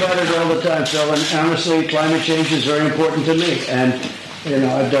think about it all the time, Phil, and honestly, climate change is very important to me. And,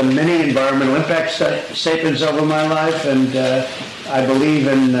 I've done many environmental impact statements over my life, and I believe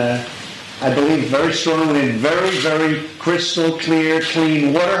very strongly in very, very crystal clear,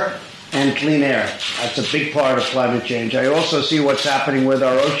 clean water and clean air. That's a big part of climate change. I also see what's happening with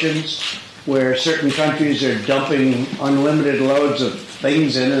our oceans, where certain countries are dumping unlimited loads of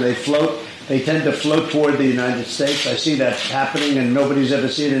things in and they tend to float toward the United States. I see that happening, and nobody's ever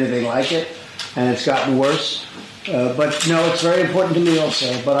seen anything like it, and it's gotten worse. But no, it's very important to me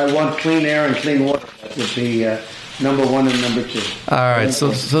also. But I want clean air and clean water. That would be number one and number two. All right,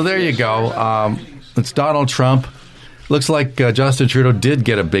 so there you go. It's Donald Trump. Looks like Justin Trudeau did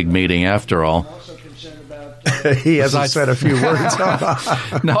get a big meeting after all. He hasn't said a few words.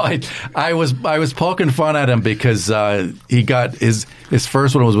 No, I was poking fun at him because he got his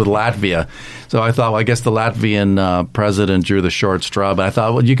first one was with Latvia. So I thought, well, I guess the Latvian president drew the short straw. But I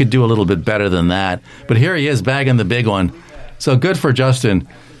thought, well, you could do a little bit better than that. But here he is bagging the big one. So good for Justin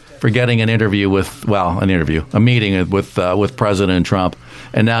for getting a meeting with President Trump.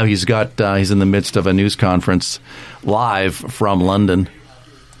 And now he's in the midst of a news conference live from London.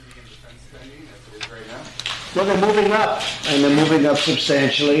 Well, they're moving up, and they're moving up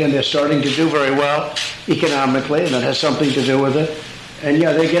substantially, and they're starting to do very well economically, and that has something to do with it. And,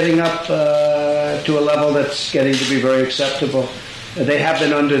 yeah, they're getting up to a level that's getting to be very acceptable. They have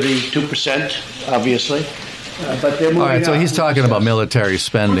been under the 2%, obviously, but they're moving up. All right, so he's talking about military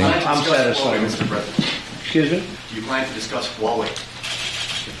spending. I'm satisfied. Mr. President. Excuse me? Do you plan to discuss Huawei?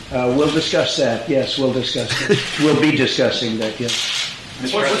 We'll discuss that, yes, we'll discuss that. We'll be discussing that, yes.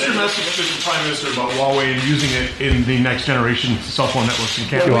 What's your message to the Prime Minister about Huawei and using it in the next generation cell phone networks in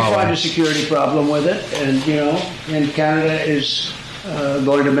Canada? Well, we find a security problem with it, and Canada is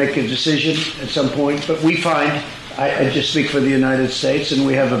going to make a decision at some point. But we find, I just speak for the United States, and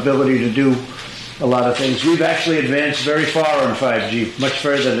we have ability to do a lot of things. We've actually advanced very far on 5G, much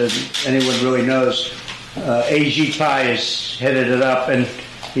further than anyone really knows. Ajit Pai has headed it up, and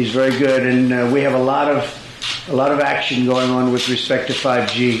he's very good, and we have a lot of action going on with respect to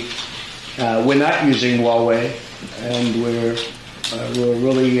 5G. We're not using Huawei, and we're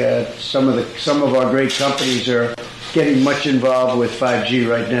really some of our great companies are getting much involved with 5G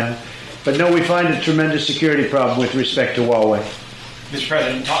right now. But no, we find a tremendous security problem with respect to Huawei. Mr.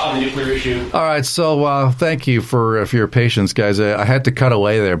 President, on the nuclear issue. All right, so thank you for your patience, guys. I had to cut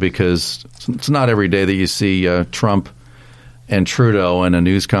away there because it's not every day that you see Trump and Trudeau in a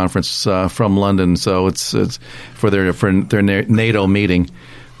news conference from London. So it's for their NATO meeting.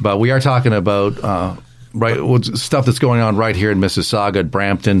 But we are talking about stuff that's going on right here in Mississauga, at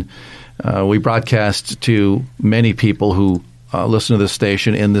Brampton. We broadcast to many people who listen to this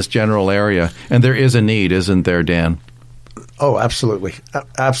station in this general area, and there is a need, isn't there, Dan? Oh, absolutely.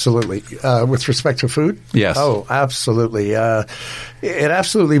 Absolutely. With respect to food? Yes. Oh, absolutely. It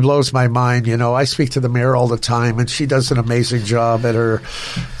absolutely blows my mind. I speak to the mayor all the time, and she does an amazing job at her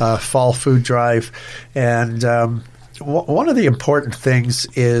fall food drive. And one of the important things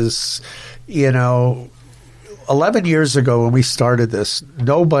is, 11 years ago when we started this,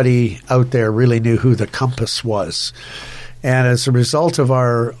 nobody out there really knew who the Compass was. And as a result of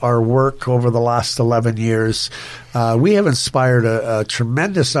our work over the last 11 years, we have inspired a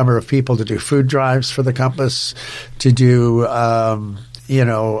tremendous number of people to do food drives for the Compass, to do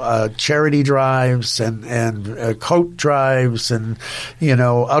charity drives and coat drives and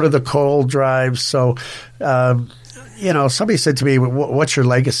out of the cold drives. So somebody said to me, "What's your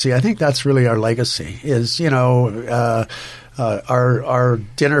legacy?" I think that's really our legacy. Is our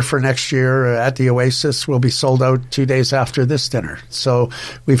dinner for next year at the Oasis will be sold out 2 days after this dinner. So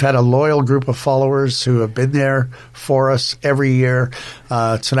we've had a loyal group of followers who have been there for us every year.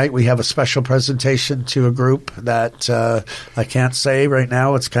 Tonight we have a special presentation to a group that I can't say right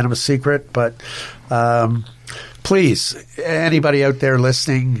now. It's kind of a secret, but please, anybody out there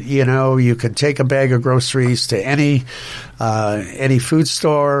listening, you can take a bag of groceries to any food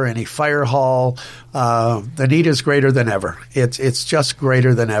store, any fire hall. The need is greater than ever. It's just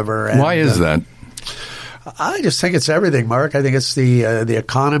greater than ever. And, why is that? I just think it's everything, Mark. I think it's the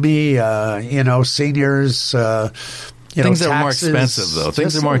economy. Seniors. Things taxes, are more expensive, though.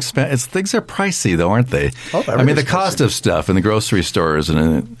 Things are more expensive. Things are pricey, though, aren't they? Oh, I mean, the cost of stuff in the grocery stores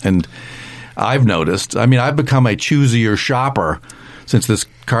and I've noticed. I mean, I've become a choosier shopper. since this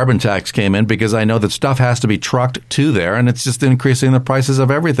carbon tax came in, because I know that stuff has to be trucked to there, and it's just increasing the prices of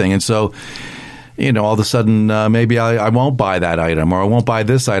everything. And so, all of a sudden, maybe I won't buy that item, or I won't buy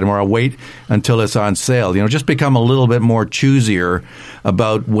this item, or I'll wait until it's on sale. Just become a little bit more choosier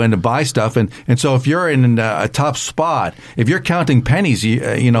about when to buy stuff. And so if you're in a tough spot, if you're counting pennies,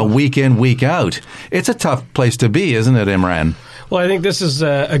 week in, week out, it's a tough place to be, isn't it, Imran? Well, I think this is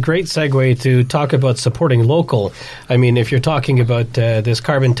a great segue to talk about supporting local. I mean, if you're talking about this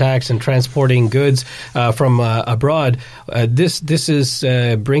carbon tax and transporting goods from abroad, this is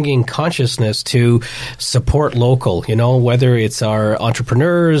bringing consciousness to support local, whether it's our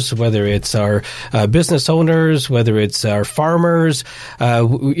entrepreneurs, whether it's our business owners, whether it's our farmers.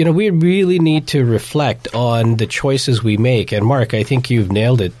 We really need to reflect on the choices we make. And Mark, I think you've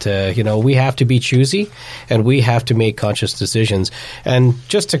nailed it. We have to be choosy, and we have to make conscious decisions. And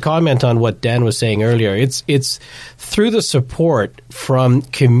just to comment on what Dan was saying earlier, it's through the support from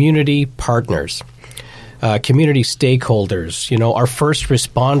community partners, community stakeholders, our first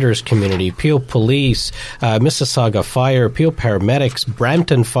responders community, Peel Police, Mississauga Fire, Peel Paramedics,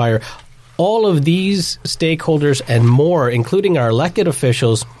 Brampton Fire, all of these stakeholders and more, including our elected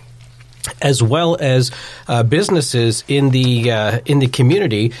officials, as well as businesses in the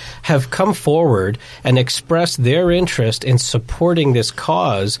community, have come forward and expressed their interest in supporting this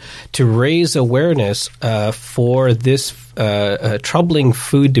cause to raise awareness for this troubling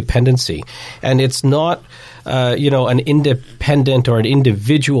food dependency. And it's not an independent or an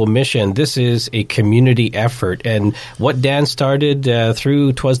individual mission. This is a community effort. And what Dan started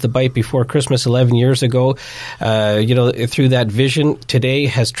through 'Twas the Bite Before Christmas 11 years ago, through that vision, today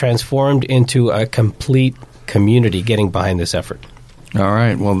has transformed into a complete community getting behind this effort. All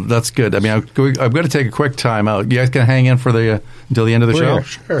right. Well, that's good. I mean, I'm going to take a quick time out. You guys can hang in for until the end of the show?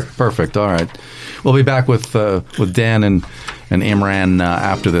 Sure. Perfect. All right. We'll be back with Dan and Imran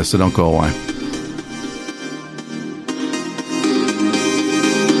after this, so don't go away.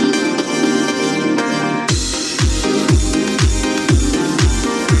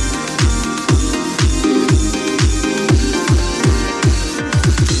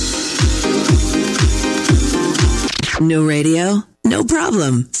 No radio? No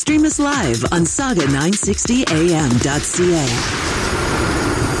problem. Stream us live on saga960am.ca.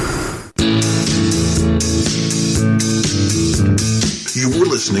 You're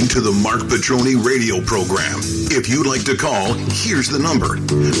listening to the Marc Patrone radio program. If you'd like to call, here's the number: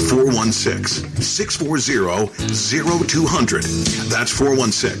 416-640-0200. That's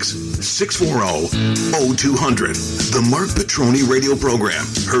 416-640-0200. The Marc Patrone radio program,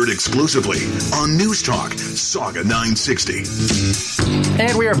 heard exclusively on News Talk, Saga 960.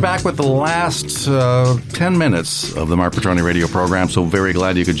 And we are back with the last 10 minutes of the Marc Patrone radio program, so very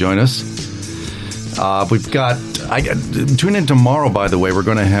glad you could join us. We've got tune in tomorrow, by the way. We're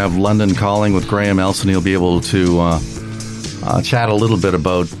going to have London Calling with Graham Elson. He'll be able to chat a little bit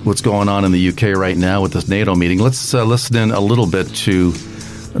about what's going on in the UK right now with this NATO meeting. Let's listen in a little bit to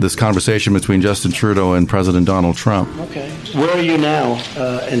this conversation between Justin Trudeau and President Donald Trump. Okay. Where are you now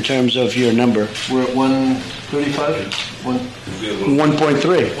in terms of your number? We're at 135?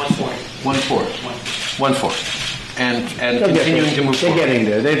 1.3? 1.4. And continuing to move forward. They're getting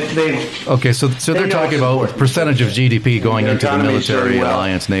there. They've okay, so they're talking about percentage of GDP going into the military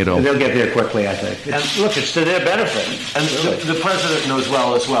alliance, NATO. They'll get there quickly, I think. Look, it's to their benefit. And the President knows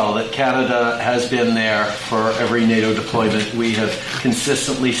well that Canada has been there for every NATO deployment. We have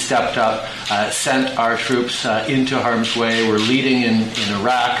consistently stepped up, sent our troops into harm's way. We're leading in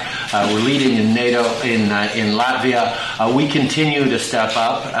Iraq. We're leading in NATO, in Latvia. We continue to step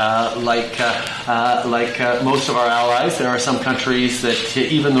up like most of our allies. There are some countries that,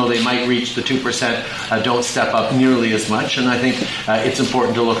 even though they might reach the 2%, don't step up nearly as much. And I think it's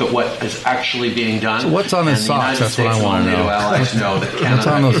important to look at what is actually being done. So what's on his socks? That's what I want to know. NATO allies know that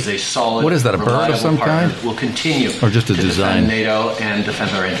Canada is a solid, what is that, a bird of some kind? Will continue or just a to design? defend NATO and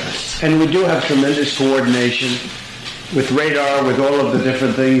defend our interests. And we do have tremendous coordination with radar, with all of the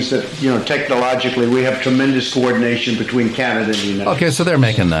different things that, technologically, we have tremendous coordination between Canada and the United States. Okay, so they're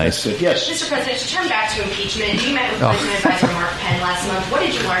making nice. Yes. Mr. President, to turn back to impeachment, you met with President Advisor Mark Penn last month. What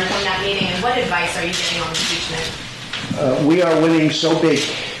did you learn from that meeting, and what advice are you getting on impeachment? We are winning so big.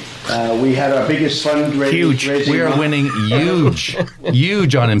 We had our biggest fundraising. Huge. We are winning huge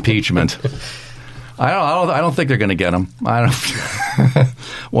on impeachment. I don't think they're going to get him. I don't.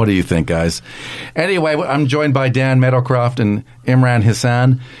 What do you think, guys? Anyway, I'm joined by Dan Meadowcroft and Imran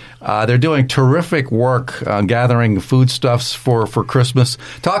Hassan. They're doing terrific work gathering foodstuffs for Christmas.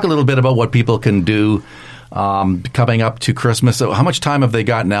 Talk a little bit about what people can do coming up to Christmas. So how much time have they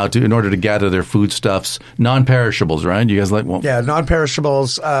got now in order to gather their foodstuffs, non-perishables, right? You guys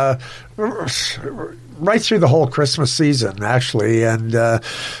non-perishables, right through the whole Christmas season, actually, and I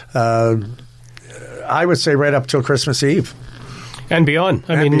would say right up till Christmas Eve. And beyond.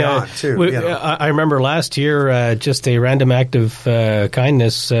 I remember last year, just a random act of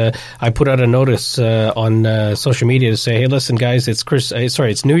kindness. I put out a notice on social media to say, "Hey, listen, guys,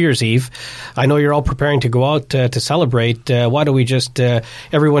 it's New Year's Eve. I know you're all preparing to go out to celebrate. Why don't we just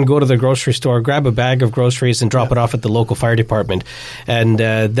everyone go to the grocery store, grab a bag of groceries, and drop it off at the local fire department?" And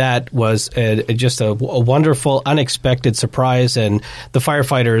that was just a wonderful, unexpected surprise. And the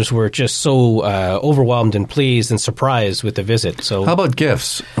firefighters were just so overwhelmed and pleased and surprised with the visit. So. How about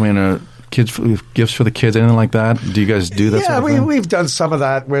gifts? I mean, gifts for the kids, anything like that? Do you guys do that? Yeah, sort of thing? We've done some of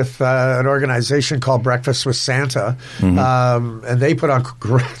that with an organization called Breakfast with Santa, and they put on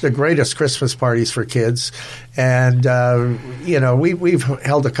the greatest Christmas parties for kids. And we've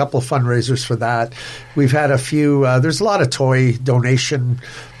held a couple of fundraisers for that. We've had a few. There's a lot of toy donation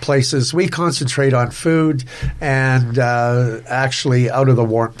places. We concentrate on food and actually out of the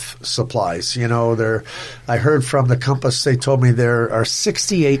warmth supplies. I heard from the Compass. They told me there are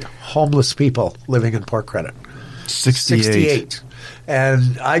 68 homeless people living in Port Credit. 68.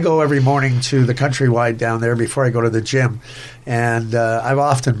 And I go every morning to the Countrywide down there before I go to the gym. And I've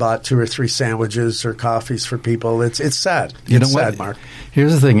often bought 2 or 3 sandwiches or coffees for people. It's sad. It's sad, Mark.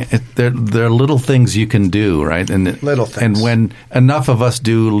 Here's the thing. There are little things you can do, right? And little things. And when enough of us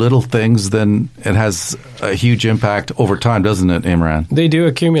do little things, then it has a huge impact over time, doesn't it, Imran? They do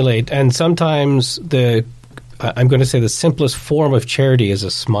accumulate. And sometimes I'm going to say the simplest form of charity is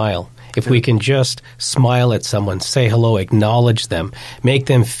a smile. If we can just smile at someone, say hello, acknowledge them, make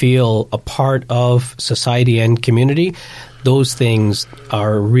them feel a part of society and community, those things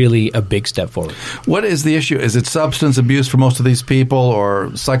are really a big step forward. What is the issue? Is it substance abuse for most of these people,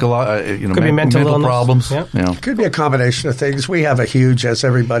 or could be mental problems? Yeah. Could be a combination of things. We have a huge, as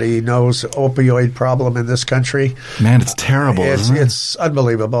everybody knows, opioid problem in this country. Man, it's terrible. It's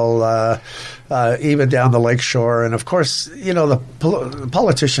unbelievable. Even down the lakeshore. And of course, the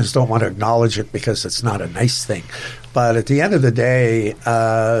politicians don't want to acknowledge it because it's not a nice thing. But at the end of the day,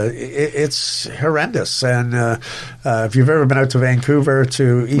 it's horrendous. And if you've ever been out to Vancouver,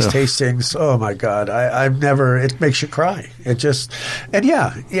 to East Hastings, oh my God, it makes you cry.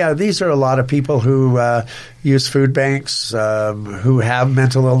 These are a lot of people who use food banks, who have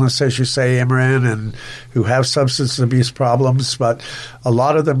mental illness, as you say, Imran, and who have substance abuse problems. But a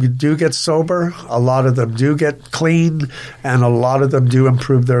lot of them do get sober, a lot of them do get clean, and a lot of them do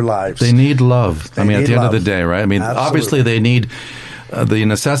improve their lives. They need love. At the end of the day, right? Obviously they need the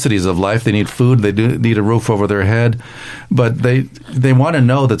necessities of life. They need food. They do need a roof over their head. But they want to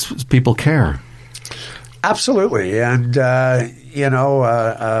know that people care. Absolutely. And,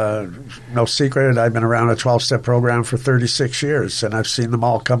 no secret, I've been around a 12-step program for 36 years, and I've seen them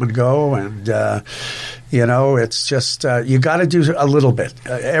all come and go. And, it's just you got to do a little bit.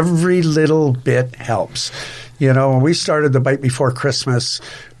 Every little bit helps. When we started the Bite Before Christmas,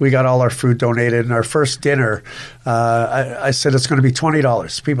 we got all our food donated. And our first dinner, I said, it's going to be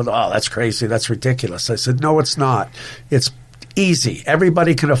 $20. People go, oh, that's crazy. That's ridiculous. I said, no, it's not. It's easy.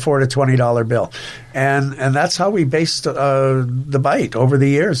 Everybody can afford a $20 bill. And that's how we based the Bite over the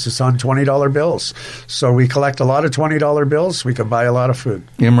years. It's on $20 bills. So we collect a lot of $20 bills. We can buy a lot of food.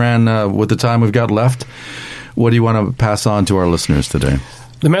 Imran, with the time we've got left, what do you want to pass on to our listeners today?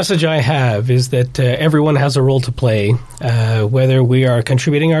 The message I have is that everyone has a role to play, whether we are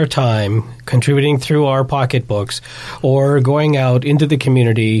contributing our time, contributing through our pocketbooks, or going out into the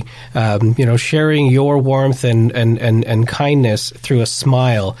community, sharing your warmth and kindness through a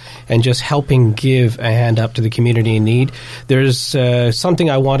smile and just helping give a hand up to the community in need. There's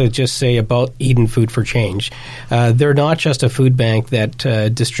something I want to just say about Eden Food for Change. They're not just a food bank that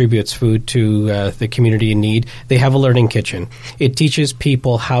distributes food to the community in need. They have a learning kitchen. It teaches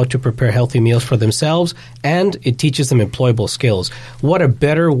people how to prepare healthy meals for themselves, and it teaches them employable skills. What a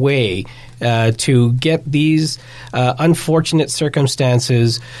better way to get these unfortunate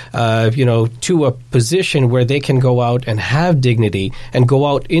circumstances, to a position where they can go out and have dignity and go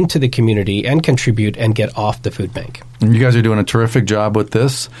out into the community and contribute and get off the food bank. And you guys are doing a terrific job with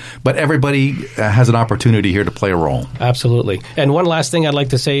this, but everybody has an opportunity here to play a role. Absolutely. And one last thing I'd like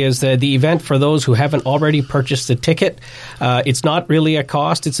to say is that the event, for those who haven't already purchased a ticket, it's not really a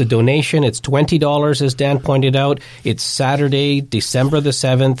cost. It's a donation. It's $20, as Dan pointed out. It's Saturday, December the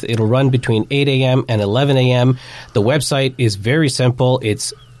 7th. It'll run between 8 a.m. and 11 a.m. The website is very simple.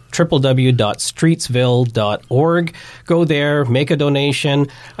 It's www.streetsville.org. Go there, make a donation,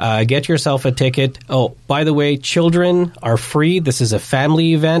 get yourself a ticket. Oh, by the way, children are free. This is a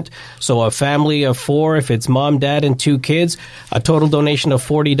family event. So a family of 4, if it's mom, dad, and 2 kids, a total donation of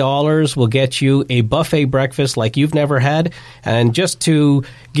 $40 will get you a buffet breakfast like you've never had. And just to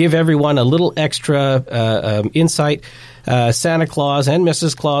give everyone a little extra insight, Santa Claus and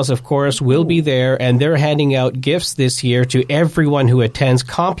Mrs. Claus, of course, will be there, and they're handing out gifts this year to everyone who attends,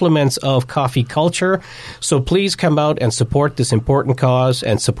 compliments of coffee culture. So please come out and support this important cause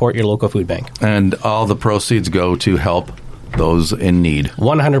and support your local food bank. And all the proceeds go to help those in need.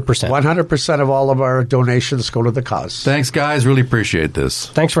 100%. 100% of all of our donations go to the cause. Thanks, guys. Really appreciate this.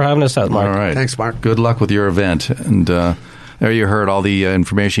 Thanks for having us out, Mark. All right. Thanks, Mark. Good luck with your event. And there you heard all the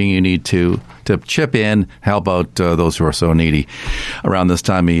information you need to chip in, help out those who are so needy around this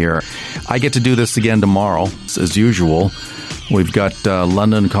time of year. I get to do this again tomorrow, as usual. We've got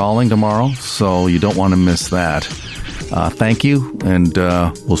London Calling tomorrow, so you don't want to miss that. Thank you, and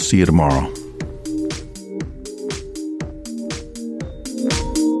we'll see you tomorrow.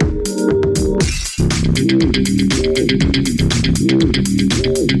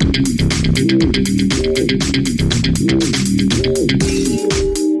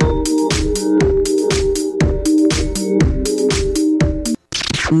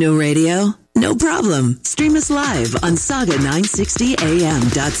 No radio? No problem. Stream us live on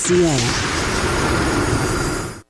saga960am.ca.